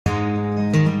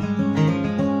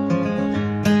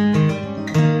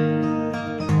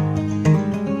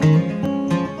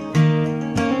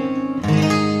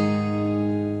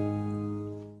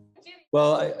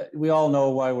Well, we all know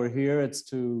why we're here. It's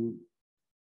to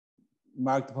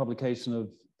mark the publication of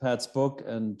Pat's book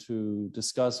and to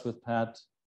discuss with Pat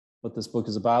what this book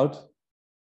is about.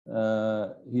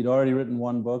 He'd already written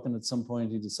one book, and at some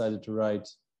point he decided to write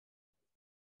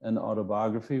an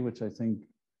autobiography, which I think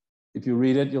if you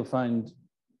read it, you'll find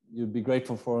you'd be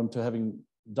grateful for him to having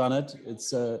done it.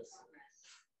 It's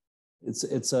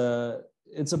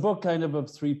a book kind of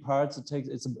 3 parts.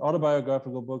 It's an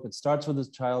autobiographical book. It starts with his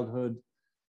childhood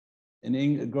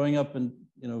growing up in,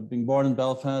 being born in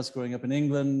Belfast, growing up in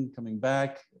England, coming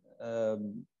back,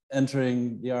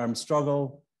 entering the armed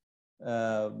struggle,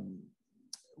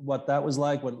 what that was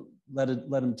like, what led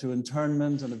him to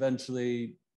internment, and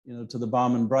eventually, to the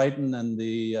bomb in Brighton and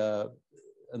the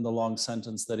long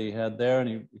sentence that he had there, and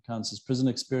he recounts his prison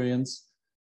experience.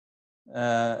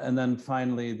 And then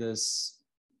finally this,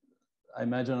 I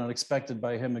imagine unexpected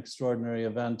by him, extraordinary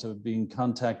event of being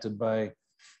contacted by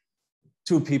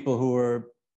 2 people who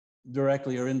were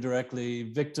directly or indirectly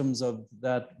victims of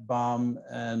that bomb,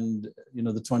 and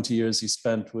the 20 years he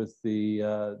spent with the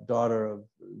daughter of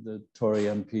the Tory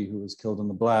MP who was killed in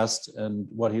the blast, and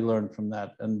what he learned from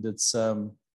that. And it's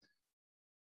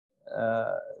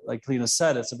like Lena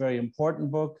said, it's a very important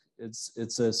book.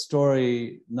 It's a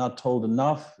story not told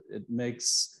enough. It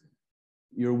makes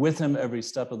you're with him every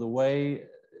step of the way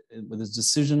with his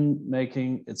decision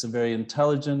making. It's a very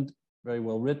intelligent, very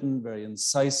well written, very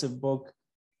incisive book.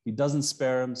 He doesn't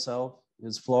spare himself.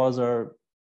 His flaws are,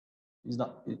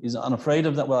 he's unafraid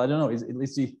of that. Well, I don't know, at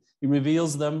least he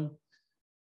reveals them.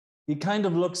 He kind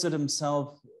of looks at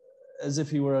himself as if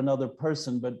he were another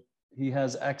person, but he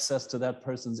has access to that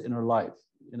person's inner life,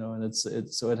 and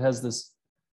so it has this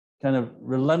kind of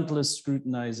relentless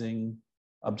scrutinizing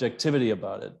objectivity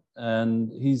about it.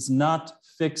 And he's not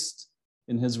fixed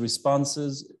in his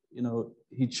responses.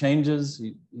 He changes,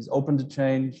 he's open to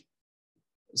change.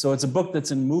 So it's a book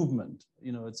that's in movement.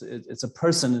 It's a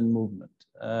person in movement.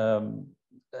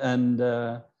 And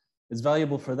it's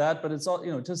valuable for that, but it's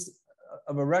all, just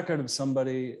of a record of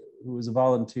somebody who was a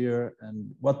volunteer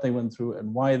and what they went through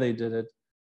and why they did it.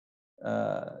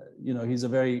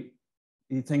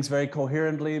 He thinks very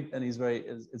coherently, and it's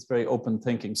very open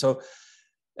thinking. So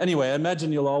anyway, I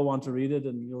imagine you'll all want to read it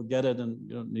and you'll get it, and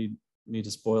you don't need me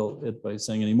to spoil it by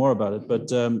saying any more about it. But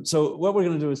so what we're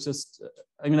going to do is just,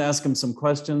 I'm going to ask him some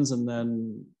questions, and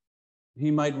then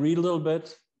he might read a little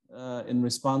bit in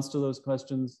response to those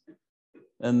questions.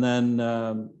 And then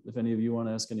if any of you want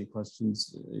to ask any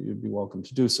questions, you'd be welcome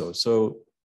to do so. So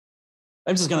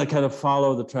I'm just going to kind of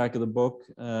follow the track of the book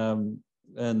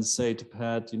and say to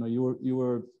Pat, you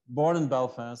were born in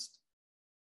Belfast,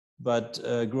 but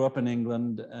grew up in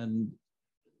England and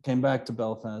came back to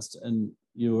Belfast, and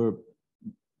you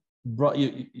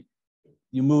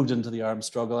moved into the armed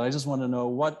struggle. And I just want to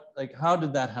know how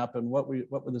did that happen? What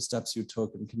were the steps you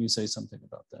took? And can you say something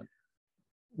about that?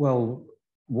 Well,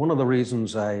 one of the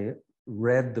reasons I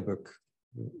read the book,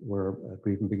 where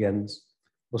Grieving Begins,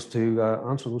 was to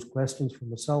answer those questions for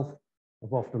myself.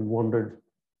 I've often wondered,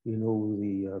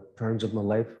 the turns of my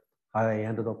life, how I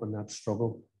ended up in that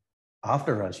struggle.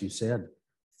 After, as you said,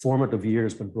 formative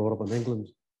years been brought up in England.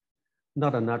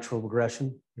 Not a natural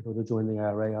progression, to join the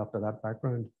IRA after that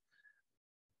background.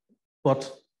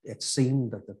 But it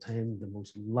seemed at the time the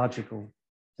most logical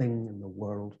thing in the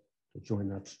world to join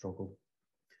that struggle.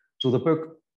 So the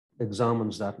book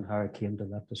examines that and how I came to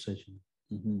that decision.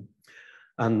 Mm-hmm.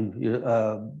 And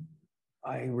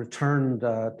I returned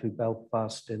to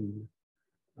Belfast in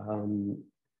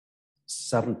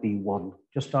 71,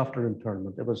 just after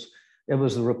internment. It was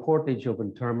the reportage of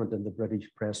internment in the British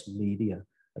press media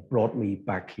that brought me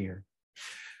back here.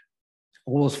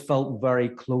 Always felt very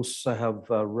close. I have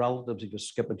relatives, if you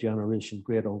skip a generation,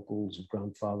 great uncles and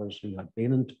grandfathers who had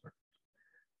been interned.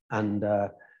 And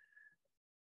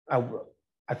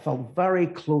I felt very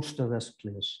close to this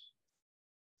place.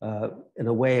 In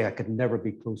a way, I could never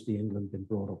be close to England, being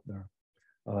brought up there.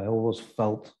 I always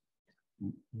felt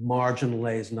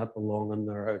marginalized, not belonging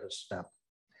there, out of step.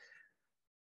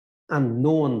 And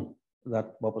knowing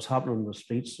that what was happening in the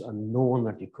streets, and knowing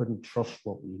that you couldn't trust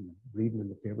what we were reading in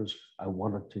the papers, I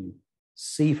wanted to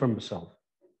see for myself.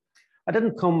 I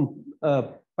didn't come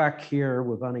back here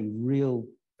with any real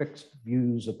fixed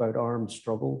views about armed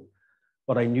struggle,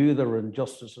 but I knew there were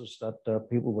injustices that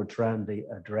people were trying to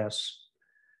address.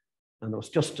 And it was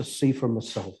just to see for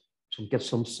myself, to get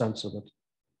some sense of it.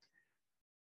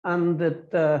 And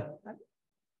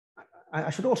I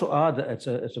should also add that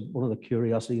it's one of the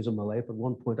curiosities of my life. At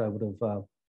one point, I would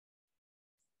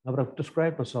have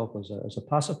described myself as a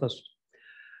pacifist,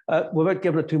 without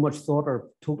giving it too much thought or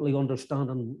totally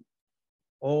understanding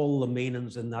all the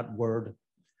meanings in that word.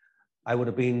 I would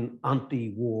have been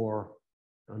anti-war,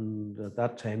 and at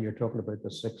that time, you're talking about the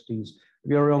 60s. If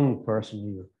you're a young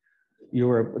person, you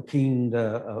were keen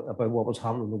about what was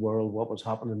happening in the world, what was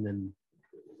happening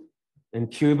in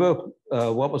Cuba,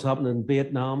 what was happening in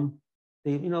Vietnam.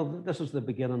 This is the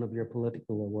beginning of your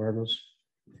political awareness.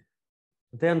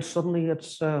 But then suddenly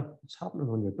it's happening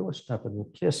on your doorstep in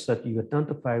a place that you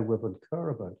identify with and care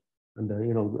about, and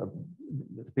the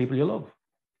people you love.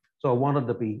 So I wanted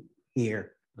to be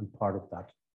here and part of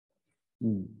that.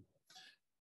 Mm.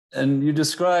 And you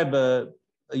describe a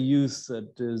youth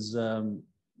that is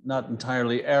not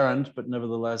entirely errant, but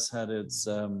nevertheless had its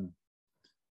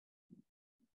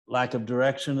lack of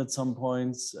direction at some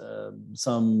points,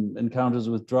 some encounters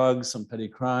with drugs, some petty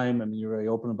crime. I mean, you're very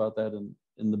open about that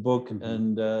in the book. Mm-hmm.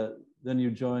 And then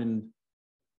you joined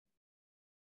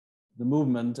the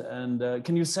movement. And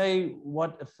can you say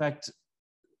what effect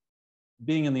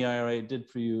being in the IRA did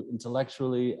for you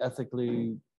intellectually,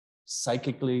 ethically,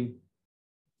 psychically?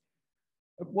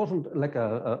 It wasn't like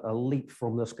a leap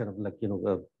from this kind of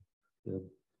the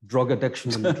drug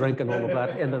addiction and drink and all of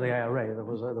that into the IRA. There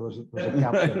was a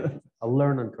gap there, a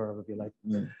learning curve, if you like.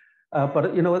 Mm.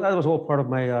 But that was all part of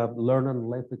my learning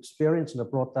life experience, and I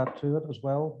brought that to it as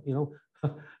well.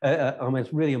 I mean,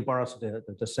 it's really embarrassing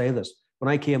to say this. When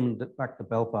I came back to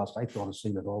Belfast, I thought I'd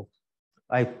seen it all.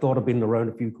 I thought I'd been around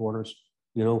a few corners,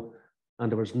 and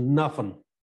there was nothing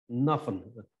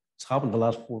that's happened the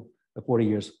last 40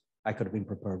 years I could have been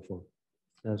prepared for.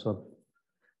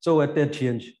 So it did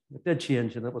change. It did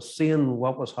change, and it was seeing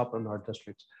what was happening in our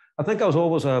districts. I think I was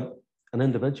always an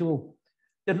individual.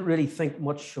 Didn't really think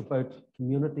much about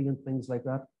community and things like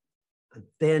that. And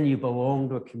then you belong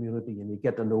to a community and you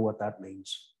get to know what that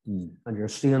means. Mm. And you're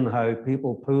seeing how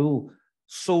people pool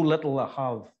so little they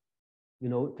have,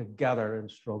 together and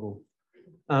struggle.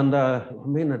 And I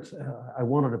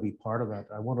wanted to be part of that.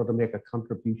 I wanted to make a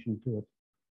contribution to it.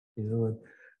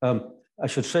 I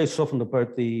should say something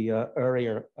about the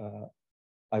area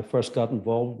I first got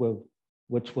involved with,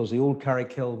 which was the old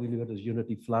Carrickhill. We knew it as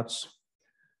Unity Flats.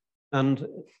 And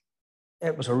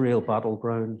it was a real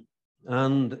battleground.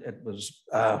 And it was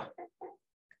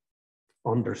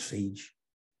under siege.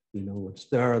 It's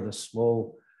there, the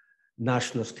small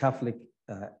nationalist Catholic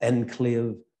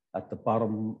enclave at the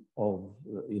bottom of,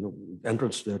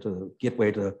 entrance there to the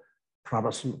gateway to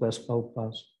Protestant West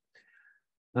Belfast.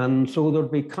 And so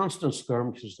there'd be constant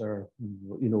skirmishes there,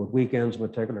 at weekends in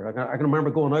particular. I can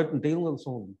remember going out and dealing with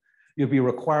some of them. You'd be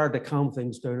required to calm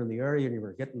things down in the area, and you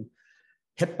were getting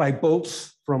hit by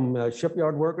bolts from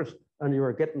shipyard workers, and you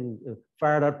were getting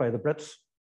fired at by the Brits,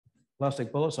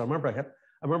 plastic bullets. I remember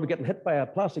getting hit by a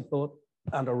plastic bullet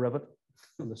and a rivet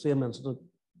in the same incident,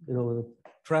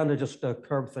 trying to just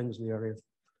curb things in the area.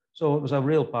 So it was a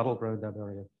real battleground, that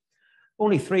area.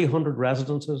 Only 300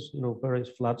 residences, various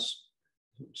flats,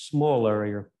 small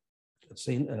area. It's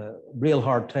seen real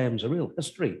hard times, a real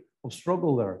history of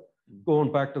struggle there,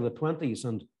 going back to the 20s,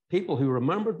 and people who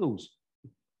remembered the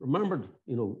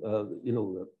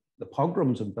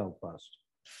pogroms in Belfast.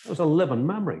 It was a living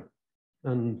memory.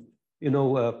 And, we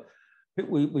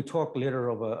talk later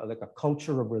of a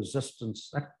culture of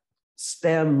resistance that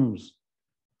stems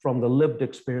from the lived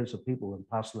experience of people and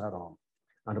passing that on.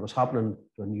 And it was happening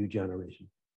to a new generation.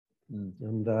 Mm.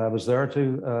 And I was there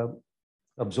to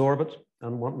absorb it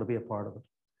and wanting to be a part of it.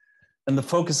 And the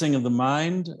focusing of the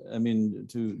mind, I mean,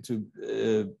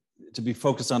 to be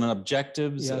focused on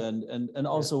objectives, yeah. and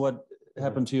also what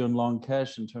happened to you in Long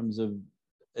Kesh in terms of,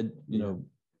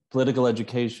 political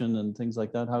education and things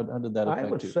like that? How did that affect you? I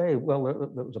would say, well,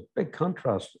 there was a big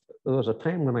contrast. There was a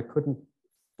time when I couldn't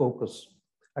focus.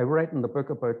 I write in the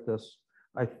book about this.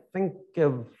 I think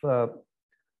of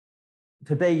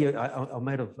today, I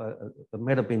might have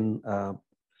been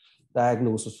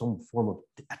diagnosed with some form of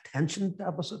attention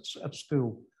deficits at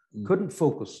school. Mm. Couldn't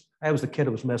focus. I was the kid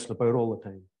who was messing about all the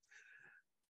time.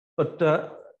 But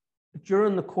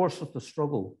during the course of the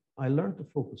struggle, I learned to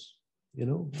focus,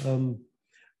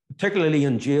 particularly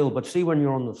in jail. But see, when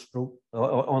you're on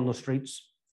the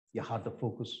streets, you had to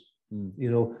focus, and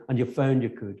you found you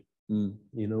could. Mm.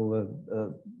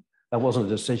 That wasn't a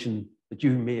decision that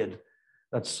you made.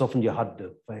 That's something you had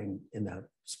to find in that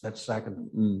split second.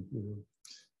 Mm.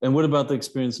 And what about the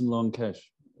experience in Long Kesh?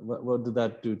 What did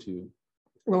that do to you?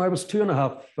 Well, I was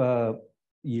 2.5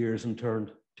 years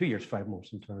interned, 2 years, 5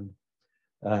 months interned.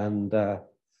 And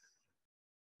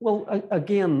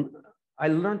again, I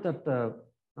learned that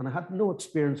And I had no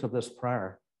experience of this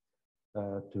prior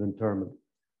to internment,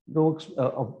 no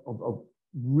of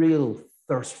real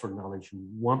thirst for knowledge and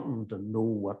wanting to know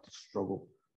what the struggle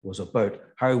was about,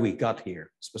 how we got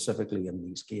here, specifically in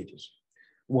these cages.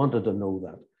 Wanted to know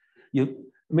that.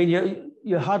 You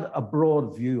had a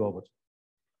broad view of it,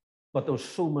 but there were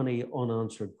so many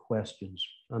unanswered questions,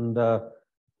 and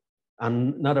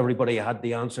not everybody had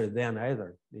the answer then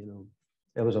either.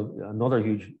 It was another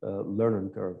huge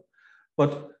learning curve.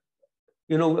 But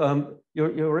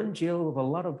you're in jail with a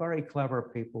lot of very clever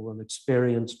people and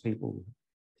experienced people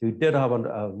who did have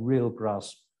a real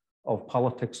grasp of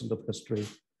politics and of history,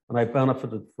 and I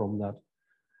benefited from that.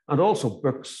 And also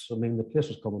books. I mean, the place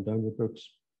was coming down with books,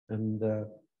 and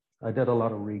I did a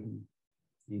lot of reading,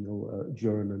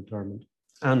 during internment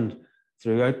and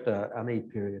throughout any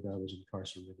period I was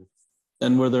incarcerated.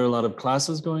 And were there a lot of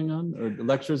classes going on, or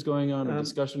lectures going on, or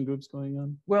discussion groups going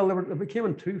on? Well, it became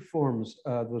in two forms.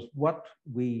 There was what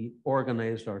we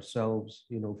organized ourselves,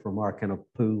 from our kind of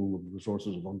pool of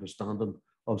resources of understanding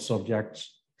of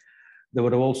subjects. There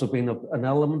would have also been an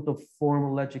element of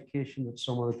formal education that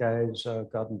some of the guys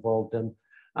got involved in.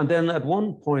 And then at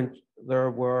one point,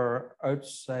 there were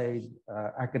outside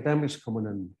academics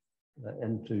coming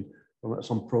into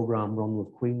some program run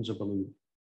with Queens, I believe.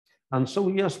 And so,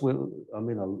 yes,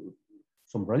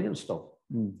 some brilliant stuff.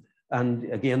 And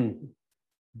again,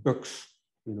 books,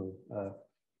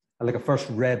 like I first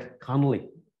read Connolly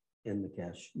in the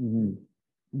cache.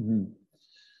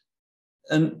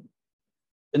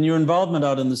 And your involvement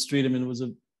out in the street, it was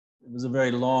a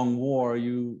very long war.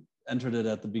 You entered it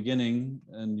at the beginning,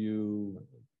 and you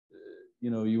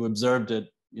observed it,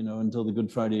 until the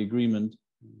Good Friday Agreement,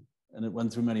 and it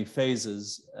went through many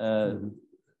phases.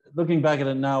 Looking back at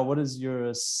it now, what is your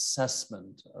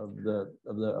assessment of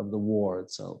the war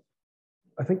itself?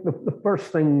 I think the first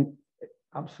thing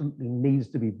absolutely needs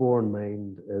to be borne in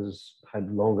mind is how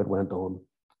long it went on.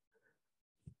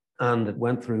 And it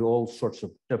went through all sorts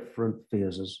of different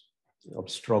phases of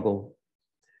struggle.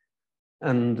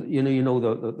 And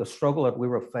the struggle that we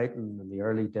were fighting in the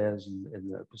early days in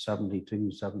the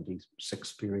 72,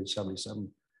 76 period,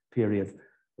 77 period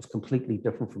was completely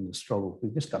different from the struggle. We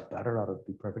just got better at it,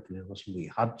 to be perfectly honest, and we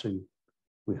had to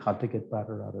get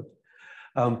better at it.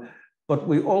 But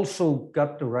we also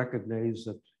got to recognize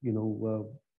that,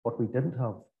 what we didn't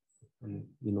have, and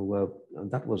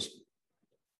that was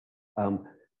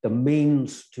the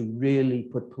means to really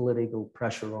put political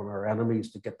pressure on our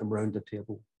enemies to get them round the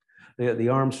table. The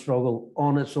armed struggle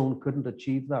on its own couldn't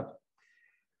achieve that.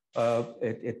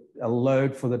 It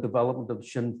allowed for the development of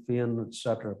Sinn Féin,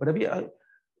 etc. But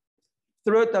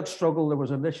throughout that struggle, there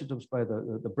was initiatives by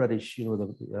the British,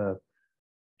 to,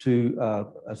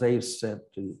 as they said,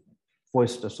 to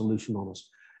foist a solution on us.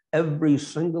 Every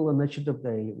single initiative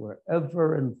they were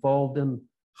ever involved in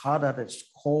had at its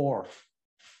core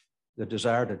the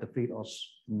desire to defeat us.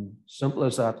 Simple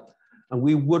as that. And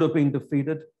we would have been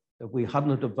defeated if we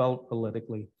hadn't developed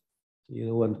politically,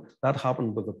 and that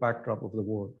happened with the backdrop of the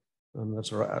war. And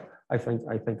that's right. I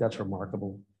think that's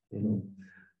remarkable.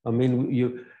 I mean,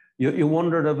 you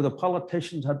wondered if the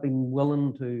politicians had been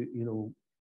willing to,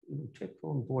 take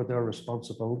on board their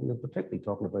responsibility, and particularly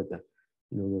talking about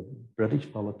the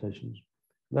British politicians.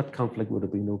 That conflict would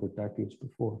have been over decades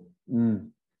before.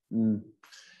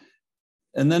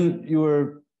 And then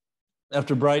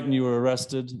after Brighton, you were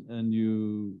arrested, and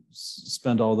you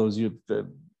spent all those years,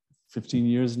 15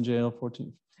 years in jail,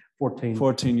 14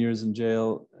 years in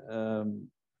jail.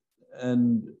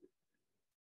 And,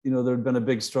 there had been a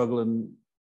big struggle in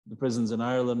the prisons in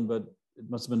Ireland, but it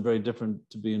must have been very different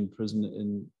to be in prison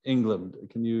in England.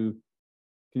 Can you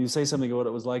say something about what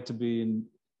it was like to be in,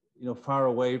 far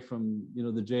away from,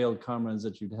 the jailed comrades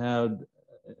that you'd had,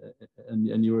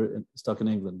 and you were stuck in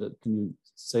England? Can you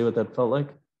say what that felt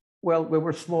like? Well, we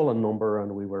were small in number,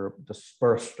 and we were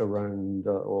dispersed around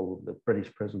all the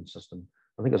British prison system.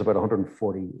 I think it was about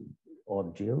 140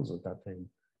 odd jails at that time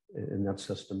in that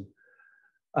system.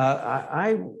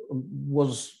 I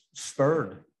was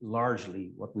spared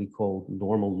largely what we call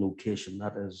normal location.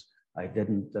 That is, I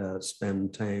didn't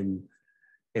spend time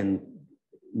in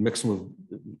mixing with,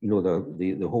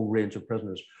 the whole range of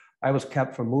prisoners. I was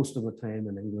kept for most of the time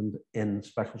in England in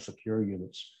special secure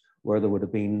units, where there would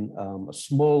have been a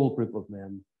small group of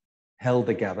men held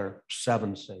together,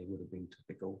 7 say would have been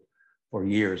typical, for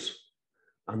years,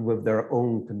 and with their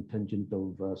own contingent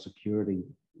of security,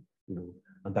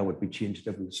 and that would be changed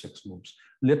every 6 months.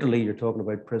 Literally, you're talking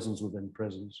about prisons within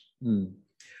prisons.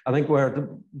 I think where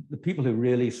the people who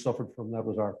really suffered from that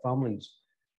was our families,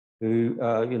 who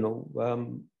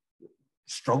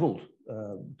struggled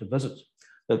to visit.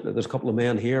 There's a couple of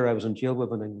men here I was in jail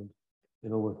with in England, you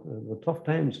know, with tough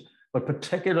times, but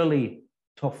particularly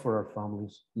tough for our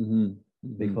families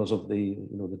because of the,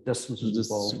 you know, the distances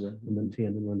involved in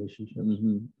maintaining relationships.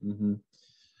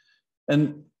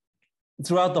 And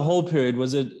throughout the whole period,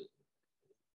 was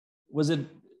it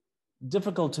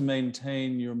difficult to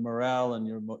maintain your morale and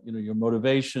your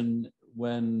motivation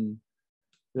when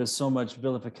there's so much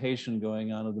vilification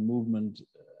going on of the movement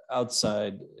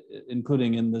outside,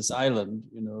 including in this island,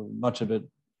 you know, much of it,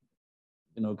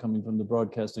 you know, coming from the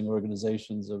broadcasting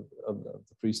organizations of the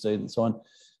Free State and so on.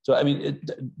 So, I mean,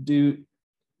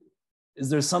 is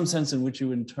there some sense in which you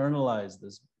internalize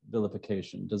this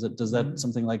vilification? Does that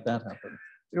something like that happen?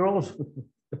 You're always,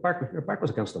 your back was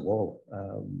against the wall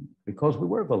because we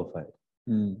were vilified.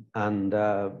 And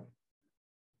there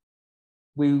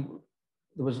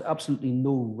was absolutely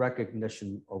no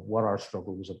recognition of what our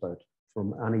struggle was about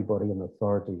from anybody in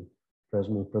authority,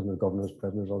 prisoners, prisoner governors,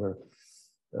 prisoners, other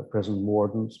prison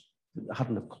wardens.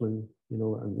 Hadn't a clue, you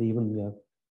know, and even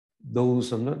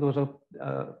those, and there was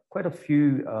quite a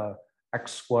few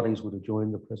ex-squatties would have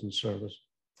joined the prison service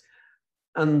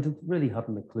and really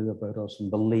hadn't a clue about us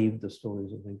and believed the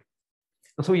stories, I think.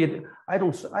 And so I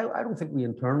don't think we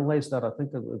internalized that. I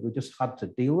think that we just had to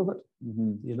deal with it.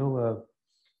 You know,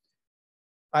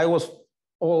 I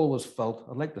always felt,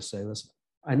 I'd like to say this,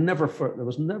 there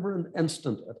was never an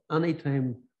instant at any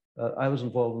time I was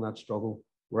involved in that struggle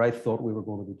where I thought we were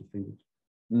going to be defeated.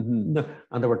 No,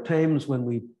 and there were times when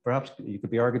we, perhaps you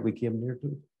could be argued we came near to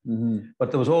it,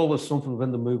 but there was always something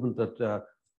within the movement that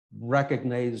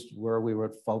recognized where we were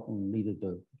at fault and needed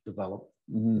to develop.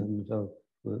 And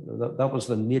that was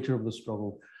the nature of the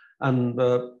struggle. And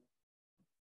the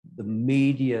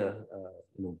media,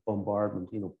 you know, bombardment,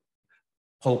 you know,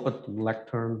 pulpit and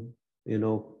lectern, you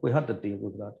know, we had to deal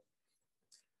with that.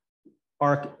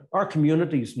 Our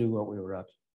communities knew where we were at.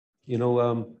 You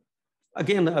know,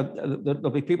 again, there'll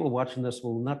be people watching this who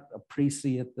will not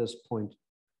appreciate this point.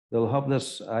 They'll have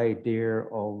this idea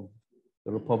of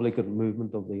the Republican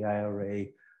movement of the IRA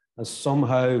as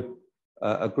somehow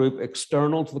a group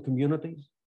external to the communities.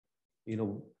 You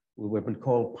know, we've been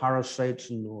called parasites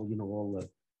and all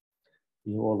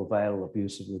the vile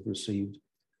abuse that we've received.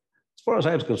 As far as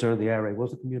I was concerned, the IRA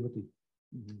was the community.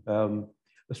 The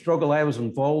struggle I was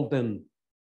involved in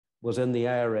was in the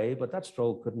IRA, but that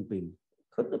struggle couldn't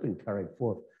have been carried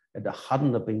forth if it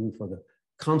hadn't have been for the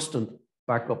constant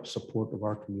backup support of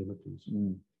our communities.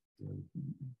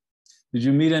 Did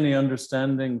you meet any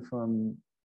understanding from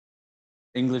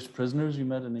English prisoners you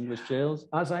met in English jails?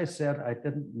 As I said, I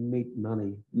didn't meet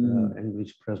many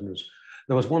English prisoners.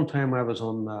 There was one time I was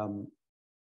on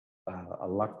a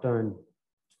lockdown.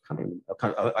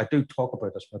 I do talk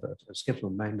about this, but it skips my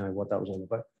mind now what that was all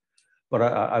about. But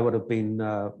I would have been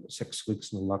 6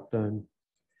 weeks in a lockdown.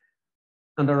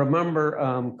 And I remember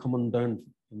coming down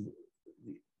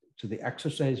to the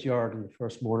exercise yard in the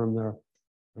first morning there,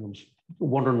 and I was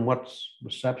wondering what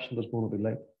reception was going to be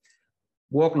like.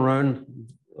 Walking around,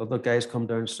 other guys come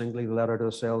down singly, let out of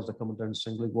the cells, they're coming down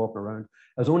singly, walking around.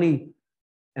 I was only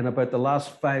in about the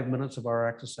last 5 minutes of our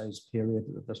exercise period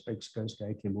that this big Scouse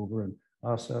guy came over and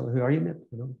asked, who are you, mate?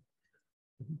 You know,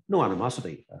 no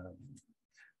animosity.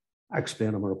 I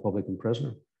explained I'm a Republican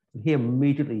prisoner. And he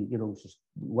immediately, you know, just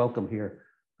welcome here.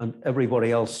 And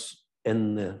everybody else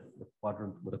in the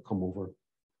quadrant would have come over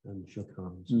and shook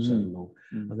hands and said no.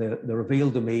 And they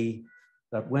revealed to me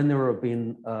that when they were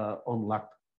being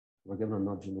unlocked, we're given a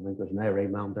nudge in the wing. There's an IRA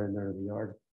man down there in the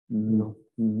yard, you know.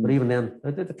 But even then,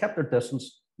 they kept their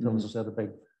distance until, as I said, a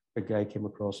big guy came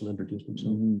across and introduced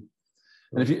himself.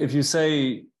 And if you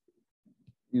say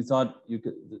you thought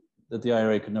that the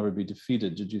IRA could never be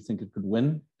defeated, did you think it could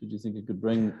win? Did you think it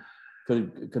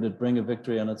could it bring a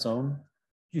victory on its own?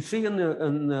 You see, at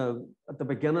the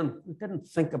beginning, we didn't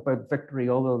think about victory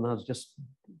other than as just,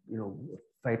 you know,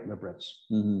 fighting the Brits.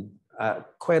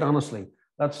 Quite honestly,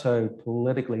 that's how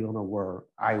politically unaware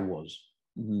I was.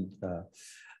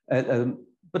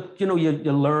 But you know,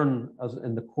 you learn as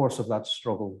in the course of that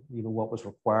struggle, you know, what was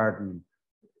required and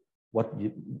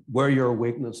where your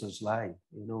weaknesses lie.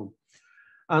 You know,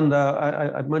 and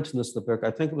I mentioned this in the book.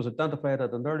 I think it was identified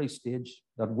at an early stage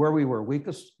that where we were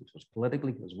weakest, which was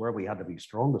politically, is where we had to be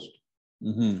strongest.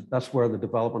 That's where the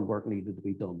development work needed to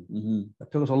be done.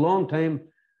 It took us a long time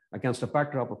against a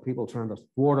backdrop of people trying to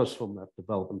thwart us from that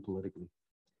development politically.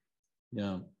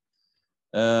 Yeah.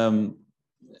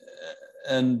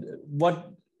 And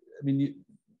what, I mean,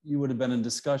 you would have been in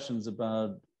discussions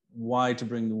about why to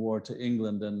bring the war to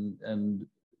England and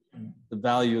the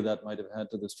value that might have had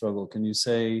to the struggle. Can you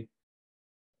say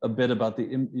a bit about the,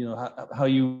 you know, how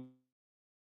you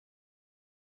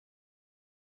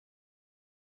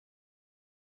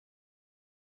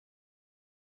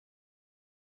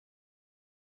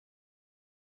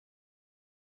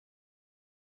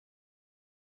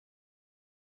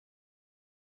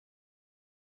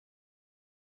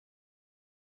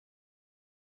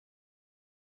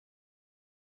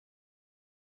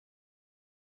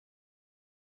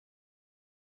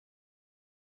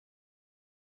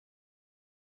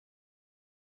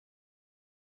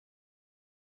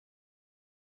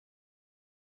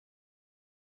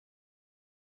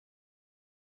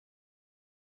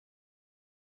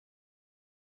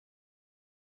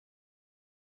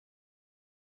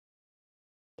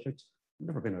projects. I've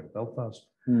never been out of Belfast.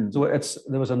 Mm. So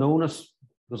there was an onus,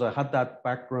 because I had that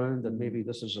background that maybe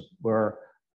this is where,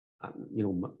 I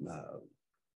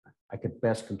could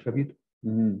best contribute.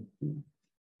 Mm-hmm.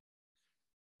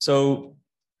 So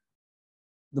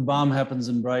the bomb happens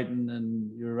in Brighton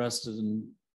and you're arrested and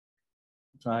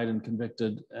tried and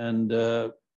convicted, and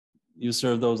you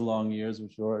served those long years,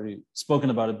 which you already spoken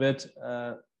about a bit.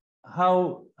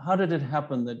 How did it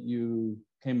happen that you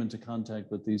came into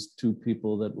contact with these two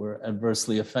people that were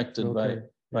adversely affected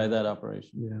by that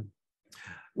operation? Yeah.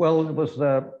 Well, it was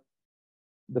the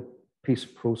peace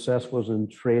process was in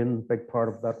train. Big part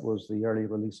of that was the early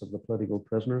release of the political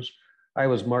prisoners. I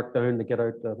was marked down to get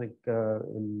out, I think,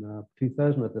 in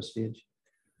 2000 at this stage.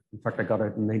 In fact, I got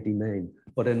out in 99.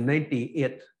 But in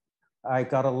 98, I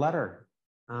got a letter,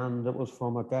 and it was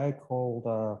from a guy called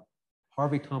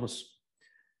Harvey Thomas,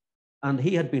 and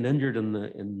he had been injured in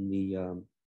the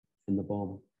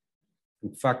bomb.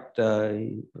 In fact,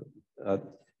 he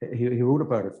wrote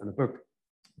about it in a book.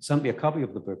 He sent me a copy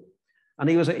of the book, and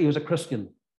he was a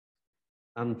Christian,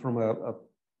 and from a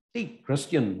deep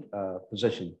Christian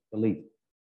belief,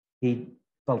 he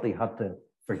felt he had to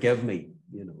forgive me,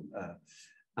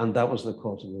 and that was the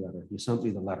cause of the letter. He sent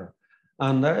me the letter,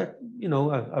 and I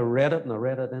read it, and I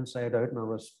read it inside out, and I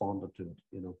responded to it,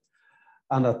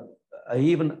 and I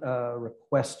even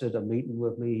requested a meeting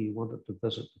with me. He wanted to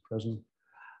visit the prison.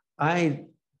 I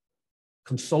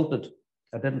consulted.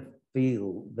 I didn't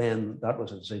feel then that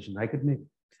was a decision I could make,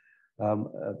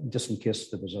 just in case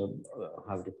there was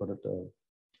how to put it,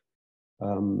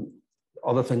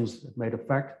 other things that might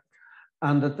affect.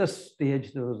 And at this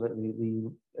stage, there was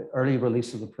the early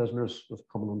release of the prisoners was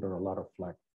coming under a lot of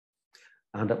flack.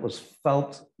 And it was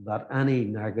felt that any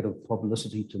negative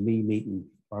publicity to me meeting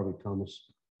Harvey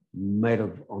Thomas might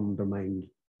have undermined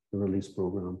the release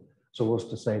program. So it was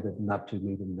decided not to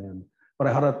meet him then. But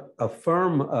I had a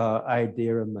firm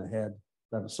idea in my head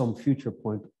that at some future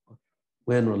point,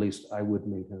 when released, I would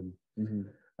meet him. Mm-hmm.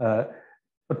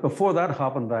 But before that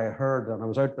happened, I heard, and I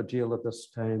was out of jail at this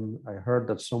time, I heard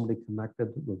that somebody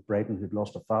connected with Brighton who'd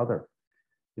lost a father.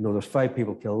 There's 5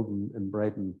 people killed in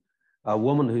Brighton. A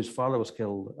woman whose father was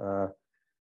killed who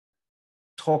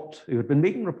had been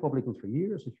meeting Republicans for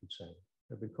years, I should say.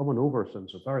 They'd been coming over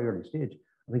since a very early stage.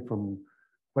 I think from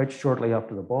quite shortly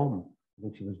after the bomb. I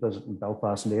think she was visiting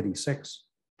Belfast in '86.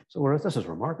 So this is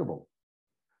remarkable.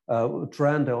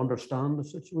 Trying to understand the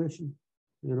situation,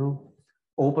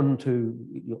 open to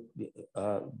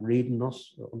reading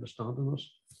us, understanding us.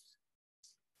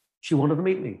 She wanted to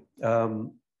meet me.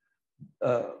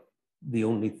 The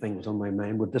only thing was on my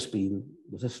mind, was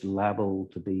this liable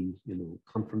to be,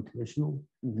 confrontational?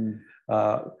 Mm-hmm.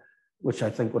 Which I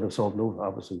think would have solved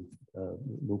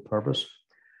no purpose.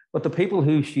 But the people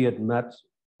who she had met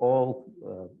all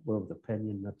were of the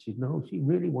opinion that she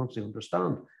really wants to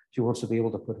understand. She wants to be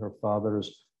able to put her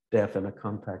father's death in a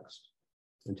context.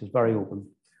 And she's very open.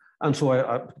 And so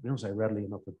to be honest, I readily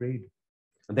enough agreed.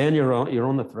 And then you're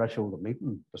on the threshold of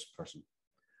meeting this person.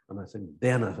 And I think,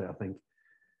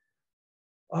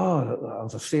 I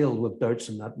was assailed with doubts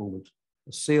in that moment.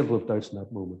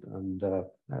 And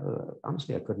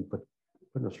honestly, I couldn't put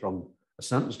a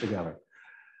sentence together.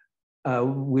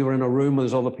 We were in a room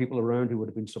with other people around who would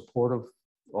have been supportive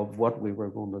of what we were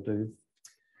going to do.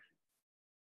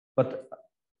 But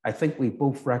I think we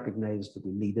both recognized that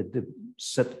we needed to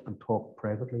sit and talk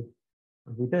privately.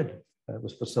 And we did. It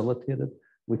was facilitated.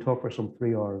 We talked for some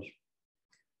 3 hours.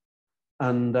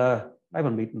 And I have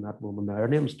a meeting that moment now. Her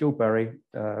name's Joe Barry.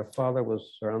 Her father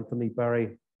was Sir Anthony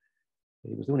Barry.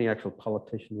 He was the only actual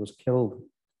politician who was killed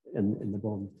in the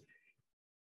bomb.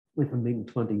 We've been meeting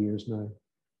 20 years now.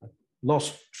 I've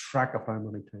lost track of how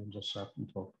many times I sat and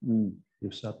talked.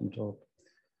 We've sat and talked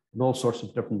in all sorts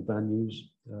of different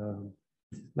venues,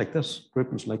 like this,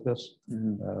 groupings like this,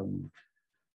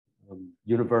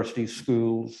 universities,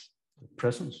 schools,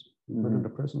 prisons. We went into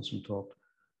prisons and talked.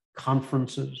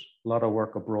 Conferences, a lot of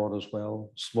work abroad as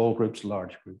well, small groups,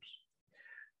 large groups.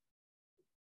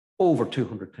 Over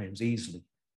 200 times easily.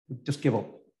 We just give up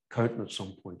counting at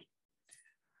some point.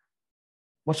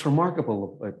 What's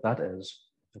remarkable about that is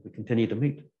that we continue to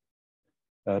meet.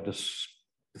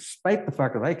 Despite the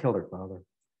fact that I killed her father,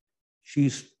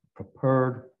 she's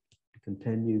prepared to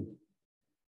continue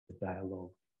the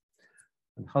dialogue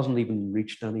and hasn't even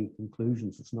reached any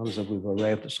conclusions. It's not as if we've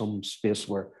arrived at some space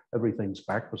where everything's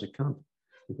back, because it can't.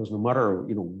 Because no matter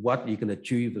what you can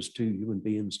achieve as two human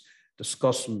beings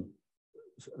discussing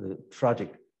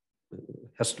tragic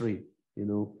history,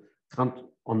 can't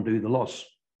undo the loss.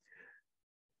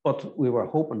 But we were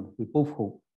hoping, we both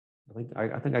hope,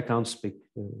 I think I can't speak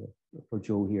for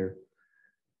Joe here,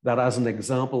 that as an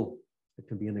example, it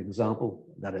can be an example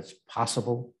that it's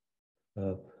possible.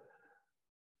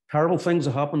 Terrible things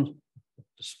have happened.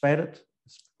 Despite it,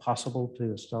 it's possible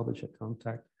to establish a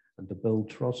contact and to build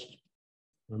trust.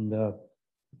 And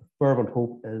fervent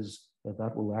hope is that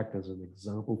that will act as an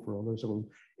example for others. It will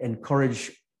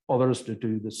encourage others to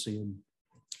do the same.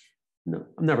 No,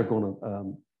 I'm never going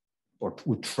to, or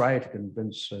would try to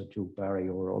convince Joe Barry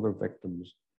or other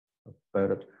victims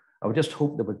about it. I would just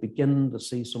hope they would begin to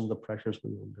see some of the pressures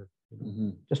we under.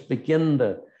 Just begin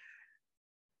to.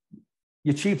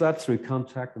 You achieve that through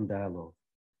contact and dialogue.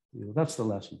 That's the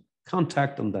lesson.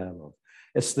 Contact and dialogue.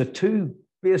 It's the two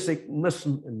basic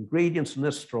missing ingredients in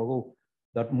this struggle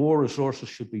that more resources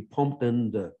should be pumped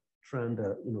into trying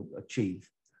to achieve.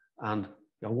 And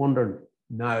I wonder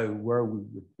now where we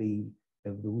would be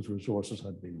if those resources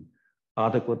had been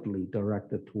adequately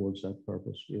directed towards that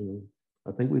purpose.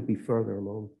 I think we'd be further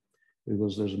along,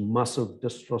 because there's massive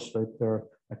distrust out there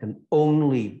that can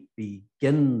only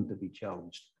begin to be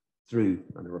challenged through,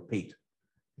 and I repeat,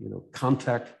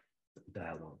 contact,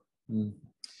 dialogue.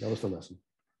 That was the lesson.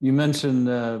 You mentioned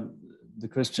the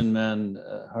Christian man,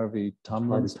 Harvey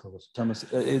Thomas,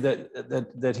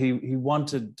 that he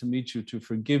wanted to meet you to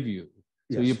forgive you.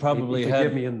 So yes, you probably he had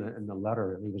forgave me in the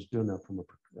letter, and he was doing that from a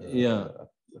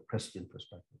Christian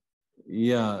perspective.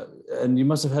 Yeah, and you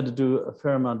must have had to do a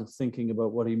fair amount of thinking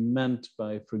about what he meant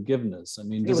by forgiveness. I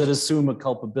mean, does it assume a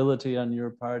culpability on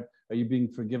your part? Are you being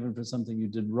forgiven for something you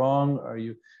did wrong? Are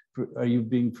you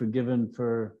being forgiven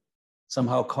for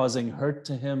somehow causing hurt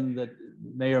to him that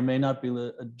may or may not be a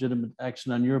legitimate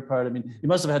action on your part? I mean, you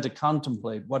must have had to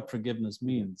contemplate what forgiveness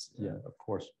means. Yeah, of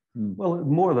course. Well,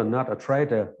 more than that, I tried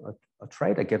to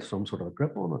get some sort of a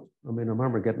grip on it. I mean, I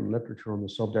remember getting literature on the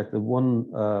subject. The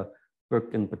one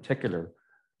book in particular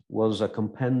was a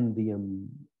compendium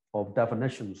of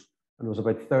definitions, and there was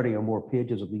about 30 or more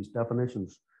pages of these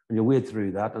definitions. And you wade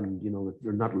through that, and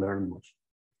you're not learning much.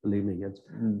 Believe me, it's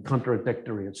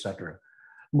contradictory, etc.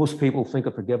 Most people think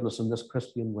of forgiveness in this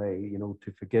Christian way.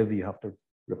 To forgive, you have to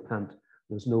repent.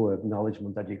 There's no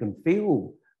acknowledgement that you can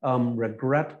feel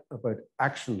regret about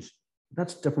actions.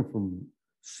 That's different from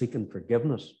seeking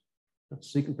forgiveness.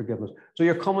 That's seeking forgiveness. So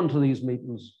you're coming to these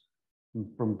meetings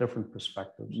from different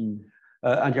perspectives.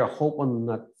 And you're hoping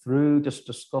that through just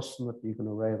discussing it, you can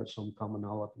arrive at some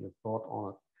commonality of thought on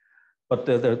it. But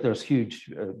there's huge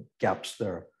gaps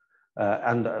there.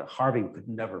 And Harvey could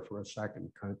never for a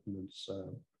second countenance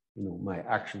my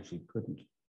actions. He couldn't.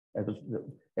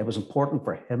 It was important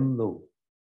for him, though,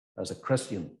 as a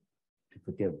Christian, to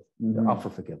forgive, to offer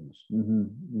forgiveness.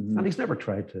 And he's never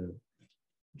tried to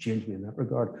change me in that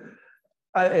regard.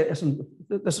 This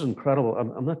is incredible.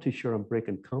 I'm not too sure I'm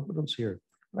breaking confidence here.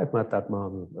 I've met that man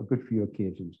on a good few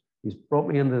occasions. He's brought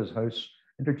me into his house,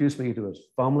 introduced me to his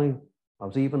family. I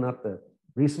was even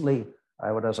recently,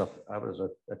 I was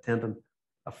attending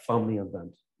a family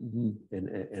event in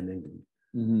England.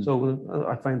 So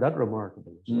I find that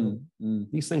remarkable. So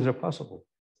these things are possible.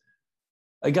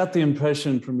 I got the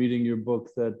impression from reading your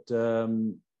book that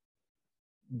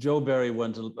Joe Barry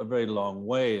went a very long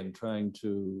way in trying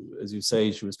to, as you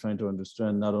say, she was trying to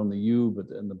understand not only you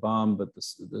and the bomb, but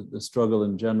the struggle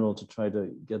in general, to try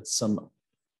to get some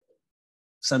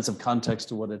sense of context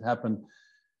to what had happened.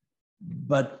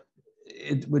 But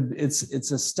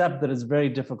it's a step that is very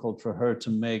difficult for her to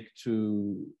make.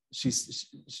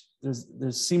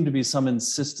 There seemed to be some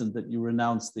insistence that you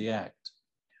renounce the act,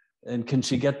 and can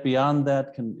she get beyond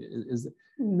that?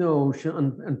 No,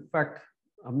 in fact,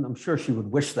 I'm sure she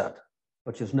would wish that,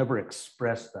 but she's never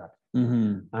expressed that.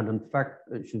 And in fact,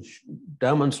 she's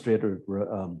demonstrated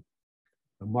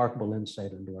remarkable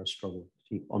insight into our struggle.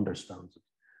 She understands it.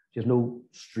 She's no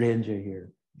stranger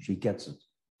here. She gets it.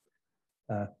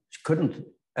 She couldn't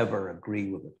ever agree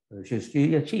with it. She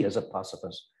is a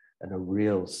pacifist in a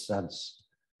real sense.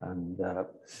 And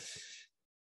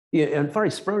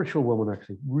very spiritual woman,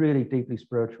 actually, really deeply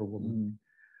spiritual woman.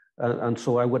 And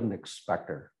so I wouldn't expect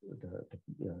her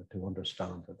to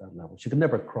understand at that level. She could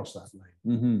never cross that line.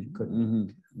 She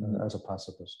couldn't, as a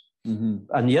pacifist.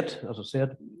 And yet, as I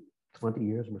said, 20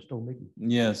 years and we're still meeting.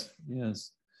 Yes.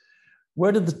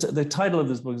 Where did the title of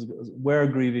this book is Where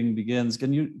Grieving Begins?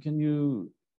 Can you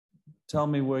tell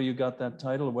me where you got that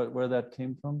title, where that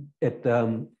came from?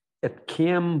 It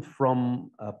came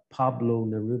from a Pablo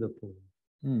Neruda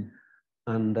poem.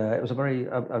 And it was a very,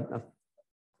 I've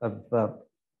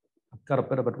got a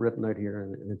bit of it written out here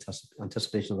in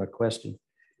anticipation of that question.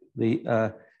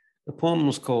 The poem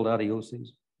was called Adioses.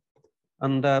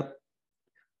 And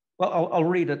I'll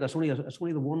read it. It's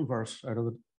only the one verse out of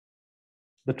it.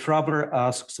 The traveler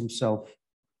asks himself,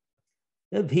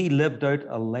 if he lived out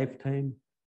a lifetime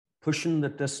pushing the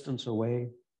distance away?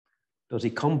 Does he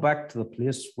come back to the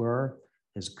place where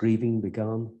his grieving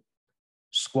began?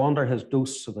 Squander his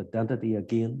dose of identity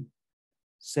again?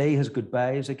 Say his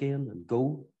goodbyes again and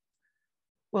go?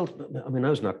 Well, I mean, I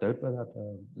was knocked out by that.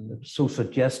 It's so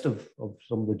suggestive of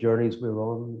some of the journeys we're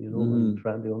on, you know, and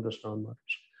trying to understand matters.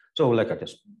 So, like, I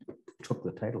just took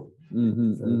the title,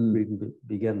 Grieving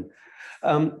Begin.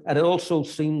 And it also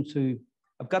seemed to,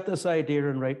 I've got this idea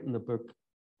in writing the book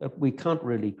that we can't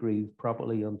really grieve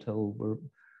properly until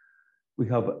we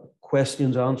have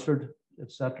questions answered,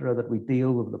 etc., that we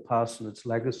deal with the past and its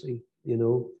legacy, you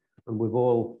know, and we've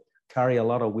all carry a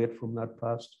lot of weight from that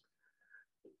past.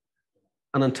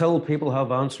 And until people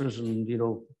have answers and, you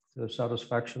know, their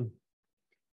satisfaction,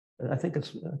 I think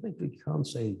we can't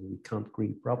say we can't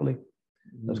grieve properly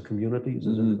as communities,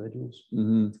 as individuals.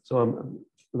 So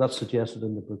that's suggested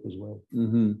in the book as well.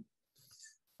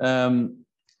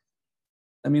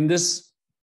 I mean, this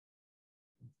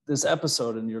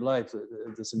episode in your life,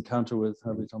 this encounter with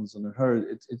Harvey Thompson and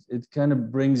her, it kind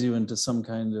of brings you into some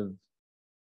kind of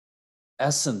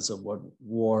essence of what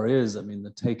war is. I mean,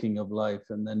 the taking of life,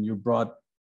 and then you're brought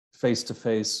face to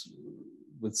face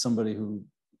with somebody who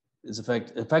is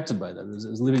affected by that,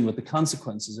 is living with the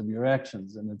consequences of your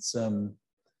actions. And it's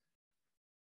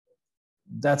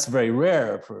that's very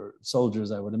rare for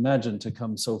soldiers, I would imagine, to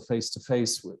come so face to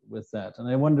face with that. And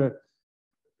I wonder,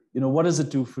 you know, what does it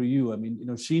do for you? I mean, you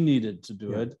know, she needed to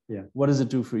do it. Yeah. What does it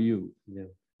do for you?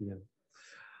 Yeah.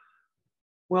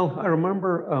 Well, I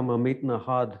remember a meeting I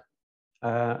had.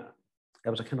 It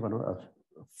was a kind of a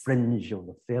fringe of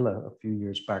the fella a few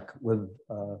years back with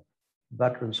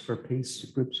Veterans for Peace,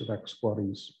 groups of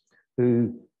ex-squaddies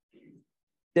who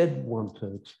did want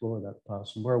to explore that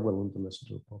past and were willing to listen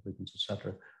to Republicans,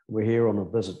 etc. We're here on a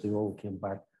visit. They all came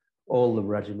back. All the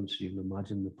regiments, you can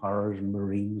imagine, the Paras and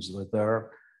Marines were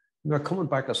there. And they're coming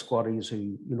back as squaddies who,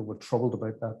 you know, were troubled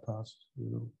about that past.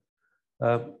 You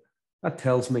know, that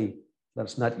tells me that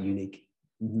it's not unique,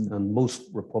 and most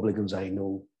Republicans I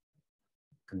know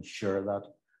can share that.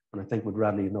 And I think would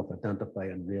readily enough identify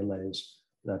and realize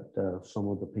that some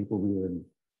of the people we were in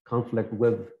conflict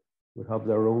with would have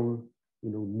their own, you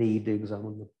know, need to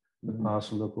examine the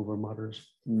past and look over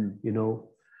matters, you know.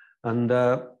 And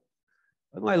I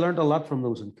learned a lot from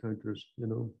those encounters, you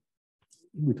know.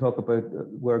 We talk about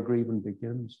where grieving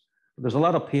begins. But there's a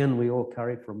lot of pain we all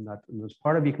carry from that. And there's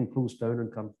part of you can close down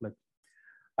in conflict.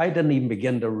 I didn't even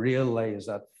begin to realize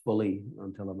that fully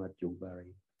until I met Jo Barry.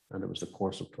 And it was the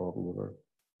course of talking with her.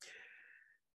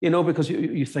 You know, because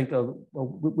you think of,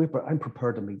 well, I'm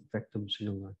prepared to meet victims,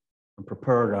 you know. I'm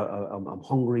prepared, I'm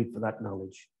hungry for that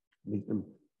knowledge, meet them.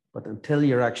 But until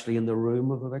you're actually in the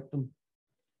room of a victim,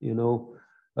 you know,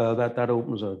 that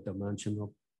opens a dimension up.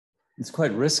 It's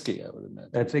quite risky, I would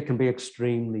imagine. It can be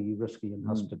extremely risky and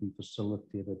has to be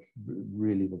facilitated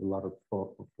really with a lot of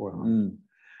thought beforehand.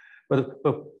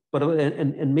 But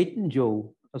in meeting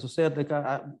Jo, as I said, like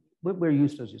we're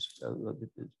used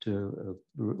to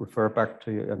refer back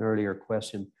to an earlier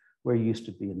question. We're used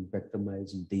to being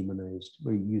victimized and demonized.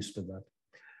 We're used to that,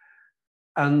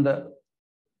 and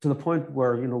to the point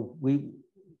where, you know, we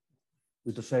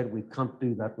decided we can't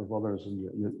do that with others,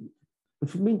 and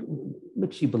which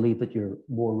makes you believe that you're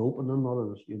more open than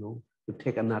others. You know, you've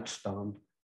taken that stand.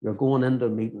 You're going into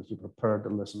meetings. You're prepared to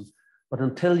listen, but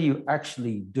until you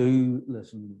actually do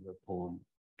listen to the poem,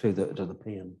 to the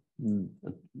pain,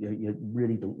 you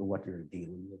really don't know what you're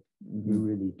dealing with. You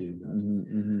really do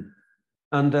not.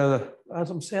 And as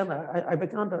I'm saying, I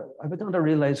began to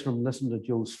realize from listening to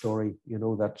Jo's story, you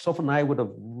know, that something I would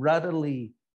have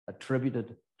readily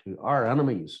attributed to our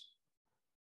enemies,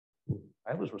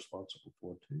 I was responsible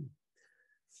for too.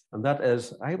 And that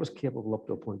is, I was capable up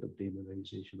to a point of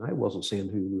demonization. I wasn't saying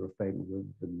who we were fighting with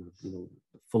and, you know,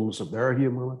 the fullness of their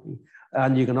humanity.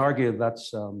 And you can argue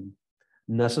that's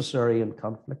necessary in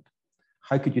conflict.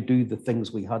 How could you do the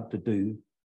things we had to do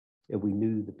if we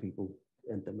knew the people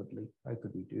intimately? How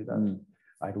could we do that?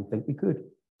 I don't think we could.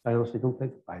 I honestly don't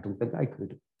think I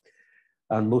could.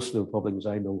 And most of the Republicans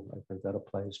I know, I think that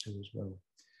applies to as well.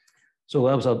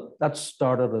 So that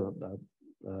started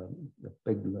a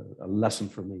big lesson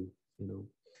for me, you know.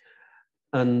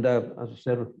 And as I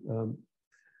said,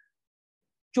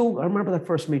 Jo, I remember that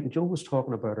first meeting. Jo was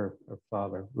talking about her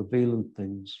father, revealing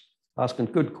things, asking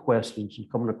good questions, and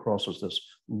coming across as this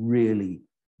really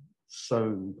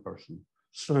sound person,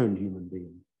 sound human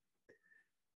being.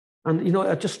 And, you know,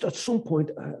 I just, at some point,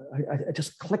 I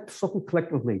just clicked, something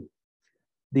clicked with me.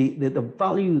 The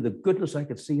value, the goodness I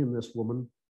could see in this woman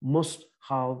must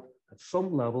have, at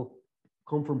some level,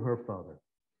 come from her father.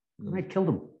 And I killed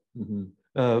him.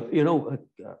 You know,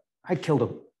 I killed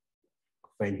him.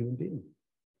 fine human being.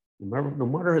 No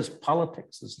matter his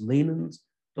politics, his leanings,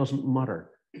 doesn't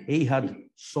matter. He had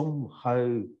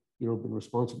somehow, been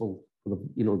responsible for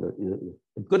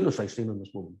the goodness I've seen in this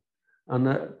woman,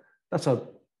 and that's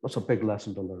a big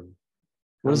lesson to learn.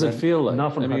 What does it feel like?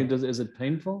 Nothing I mean, is it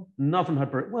painful? Nothing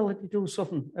had. Well,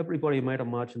 something. Everybody might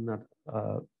imagine that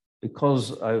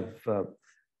because I've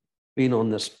been on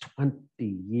this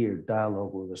 20-year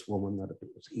dialogue with this woman, that it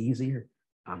was easier,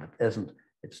 and it isn't.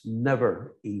 It's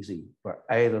never easy for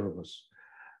either of us.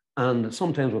 And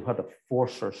sometimes we've had to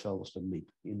force ourselves to meet,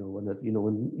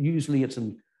 and usually it's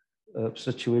in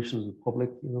situations in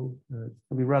public, and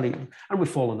we rally, and we've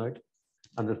fallen out.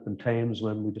 And there's been times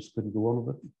when we just couldn't go on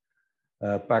with it,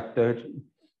 backed out.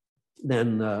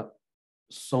 Then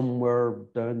somewhere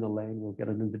down the line, we'll get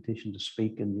an invitation to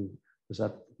speak, and there's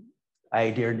that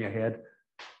idea in your head,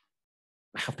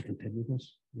 I have to continue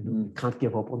this. You can't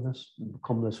give up on this. We've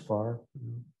come this far.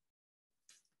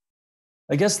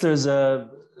 I guess there's a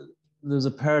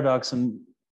paradox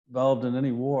involved in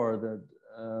any war that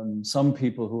some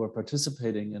people who are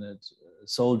participating in it,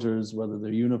 soldiers, whether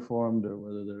they're uniformed or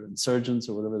whether they're insurgents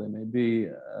or whatever they may be,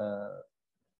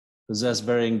 possess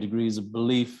varying degrees of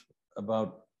belief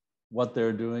about what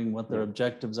they're doing, what their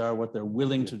objectives are, what they're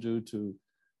willing to do to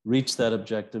reach that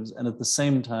objectives. And at the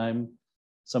same time,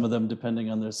 some of them, depending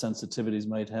on their sensitivities,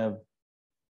 might have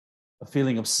a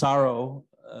feeling of sorrow,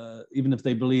 even if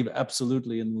they believe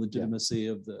absolutely in the legitimacy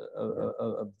of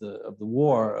the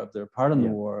war, of their part in the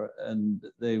war, and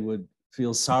they would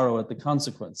feel sorrow at the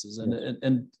consequences.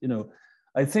 And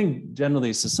I think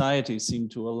generally society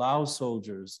seemed to allow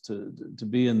soldiers to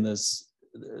be in this.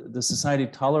 The society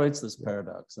tolerates this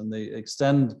paradox, and they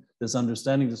extend this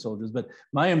understanding to soldiers. But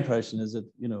my impression is that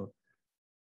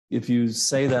if you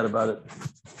say that about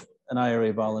an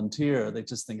IRA volunteer, they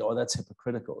just think, oh, that's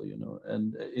hypocritical,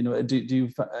 And do you,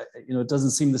 it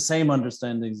doesn't seem the same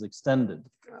understanding is extended.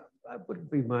 That would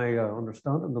be my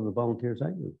understanding of the volunteers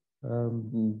I knew.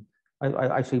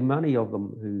 I see many of them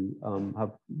who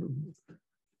have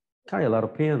carry a lot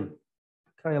of pain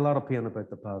about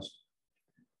the past.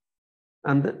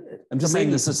 And I'm just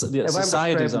saying this is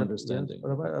society's understanding.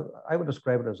 I would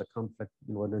describe it as a conflict,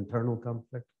 an internal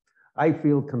conflict. I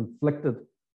feel conflicted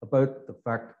about the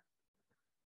fact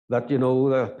that,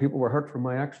 people were hurt from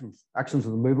my actions of the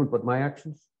movement, but my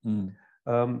actions.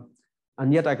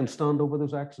 And yet I can stand over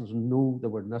those actions and know they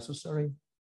were necessary.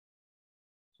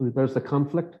 So there's the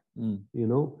conflict,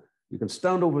 You can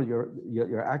stand over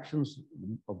your actions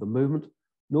of the movement,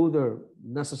 know they're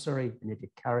necessary, and yet you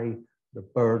carry the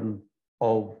burden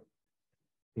of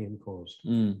pain caused.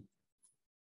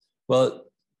 Well,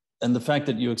 and the fact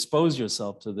that you expose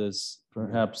yourself to this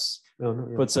perhaps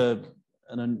puts an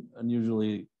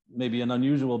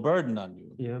unusual burden on you.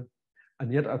 Yeah,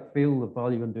 and yet I feel the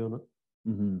value in doing it,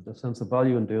 the sense of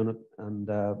value in doing it, and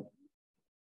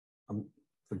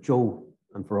for Joe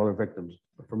and for other victims,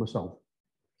 but for myself.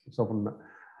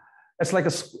 It's like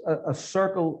a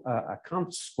circle. I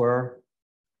can't square.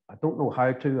 I don't know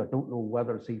how to. I don't know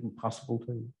whether it's even possible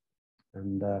to,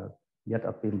 and yet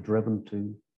I feel driven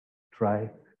to try.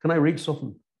 Can I read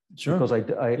something? Sure. Because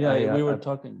we were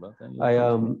talking about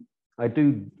that. I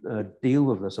do deal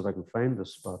with this if I can find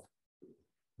this spot.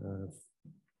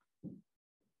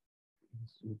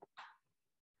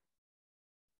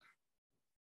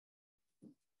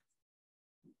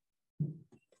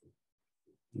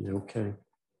 Okay.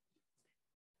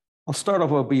 I'll start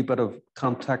off with a wee bit of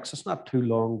context. It's not too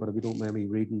long, but if you don't mind me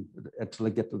reading it till I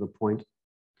get to the point.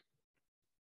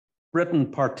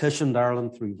 Britain partitioned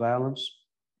Ireland through violence,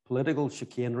 political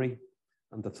chicanery,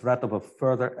 and the threat of a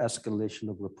further escalation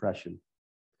of repression.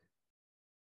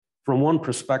 From one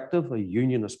perspective, a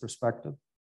unionist perspective,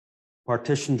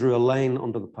 partition drew a line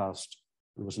under the past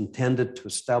and was intended to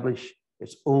establish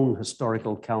its own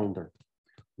historical calendar,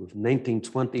 with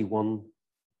 1921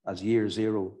 as year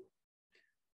zero.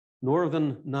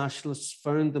 Northern nationalists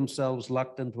found themselves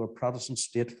locked into a Protestant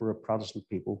state for a Protestant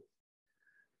people.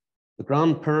 The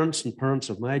grandparents and parents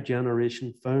of my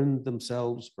generation found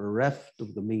themselves bereft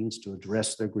of the means to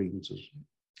address their grievances.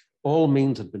 All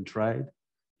means had been tried,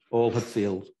 all had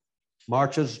failed.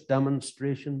 Marches,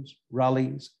 demonstrations,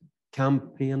 rallies,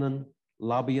 campaigning,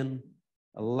 lobbying,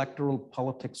 electoral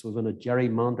politics within a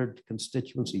gerrymandered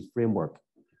constituency framework.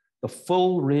 The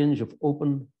full range of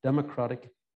open, democratic,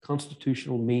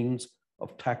 constitutional means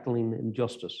of tackling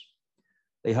injustice.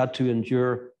 They had to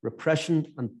endure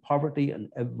repression and poverty in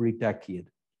every decade.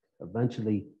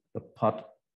 Eventually, the pot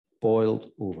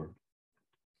boiled over.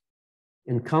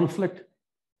 In conflict,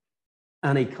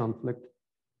 any conflict,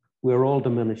 we're all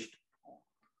diminished.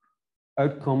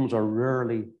 Outcomes are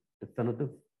rarely definitive.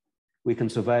 we can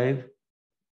survive,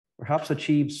 perhaps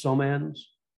achieve some ends,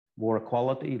 more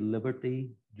equality,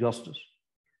 liberty, justice.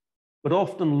 But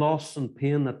often loss and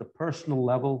pain at the personal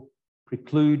level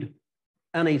preclude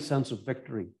any sense of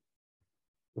victory.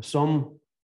 For some,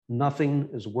 nothing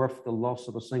is worth the loss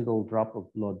of a single drop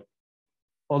of blood.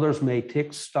 Others may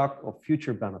take stock of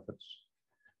future benefits,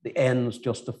 the ends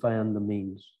justifying the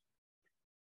means.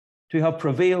 To have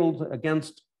prevailed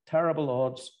against terrible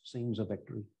odds seems a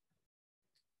victory.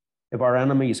 If our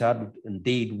enemies had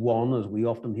indeed won, as we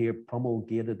often hear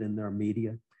promulgated in their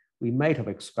media, we might have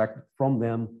expected from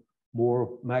them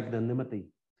more magnanimity,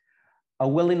 a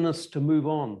willingness to move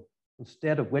on,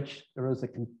 instead of which there is a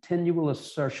continual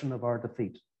assertion of our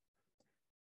defeat.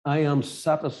 I am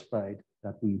satisfied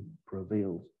that we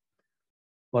prevailed,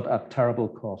 but at terrible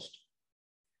cost.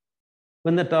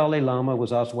 When the Dalai Lama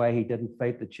was asked why he didn't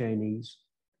fight the Chinese,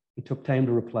 he took time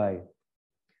to reply.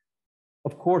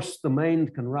 Of course, the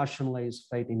mind can rationalize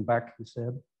fighting back, he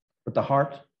said, but the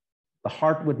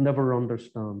heart would never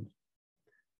understand.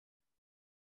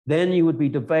 Then you would be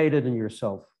divided in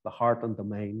yourself, the heart and the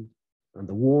mind, and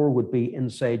the war would be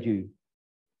inside you.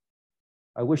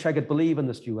 I wish I could believe in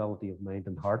this duality of mind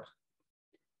and heart.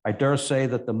 I dare say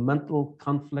that the mental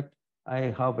conflict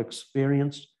I have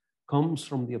experienced comes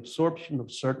from the absorption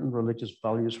of certain religious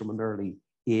values from an early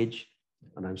age,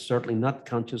 and I'm certainly not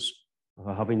conscious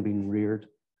of having been reared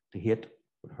to hate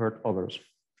but hurt others.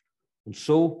 And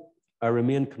so I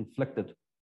remain conflicted.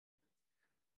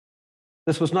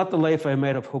 This was not the life I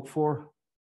might have hoped for,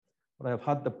 but I have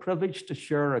had the privilege to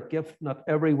share a gift not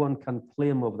everyone can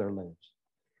claim of their lives.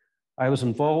 I was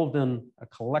involved in a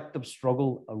collective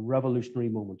struggle, a revolutionary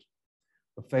moment,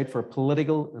 the fight for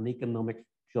political and economic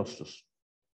justice.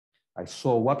 I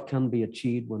saw what can be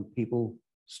achieved when people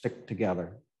stick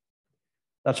together.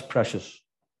 That's precious.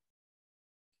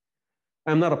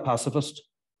 I'm not a pacifist.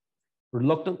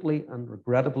 Reluctantly and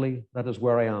regrettably, that is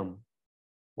where I am.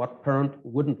 What parent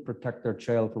wouldn't protect their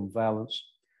child from violence?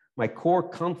 My core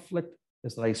conflict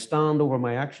is that I stand over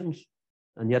my actions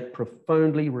and yet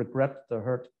profoundly regret the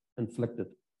hurt inflicted.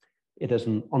 It is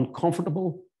an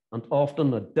uncomfortable and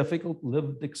often a difficult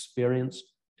lived experience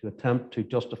to attempt to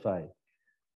justify.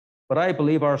 But I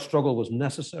believe our struggle was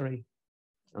necessary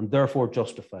and therefore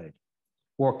justified.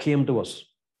 War came to us.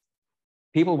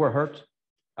 People were hurt.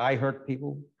 I hurt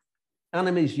people.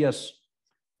 Enemies, yes,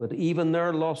 but even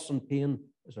their loss and pain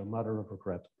is a matter of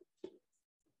regret.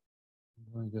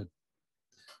 Very good.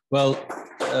 Well,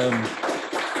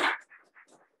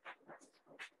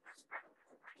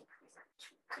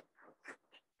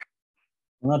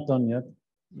 we're not done yet.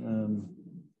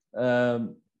 I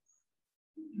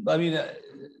mean,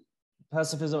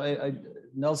 pacifism,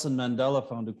 Nelson Mandela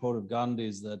found a quote of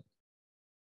Gandhi's that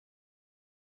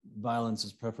violence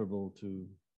is preferable to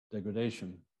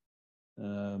degradation.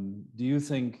 Do you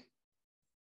think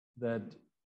that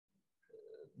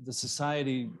the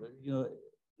society,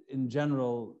 in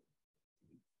general,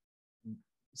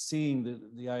 seeing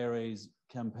the IRA's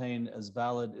campaign as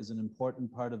valid is an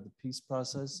important part of the peace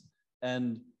process?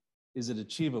 And is it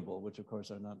achievable, which of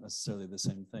course are not necessarily the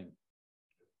same thing?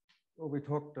 Well, we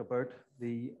talked about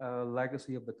the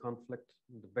legacy of the conflict.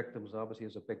 The victims obviously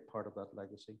is a big part of that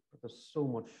legacy, but there's so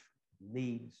much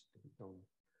needs to be done.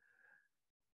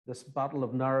 This battle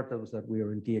of narratives that we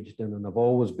are engaged in and have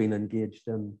always been engaged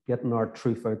in, getting our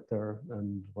truth out there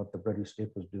and what the British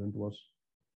state was doing to us.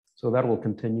 So that will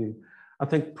continue. I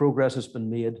think progress has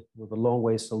been made with a long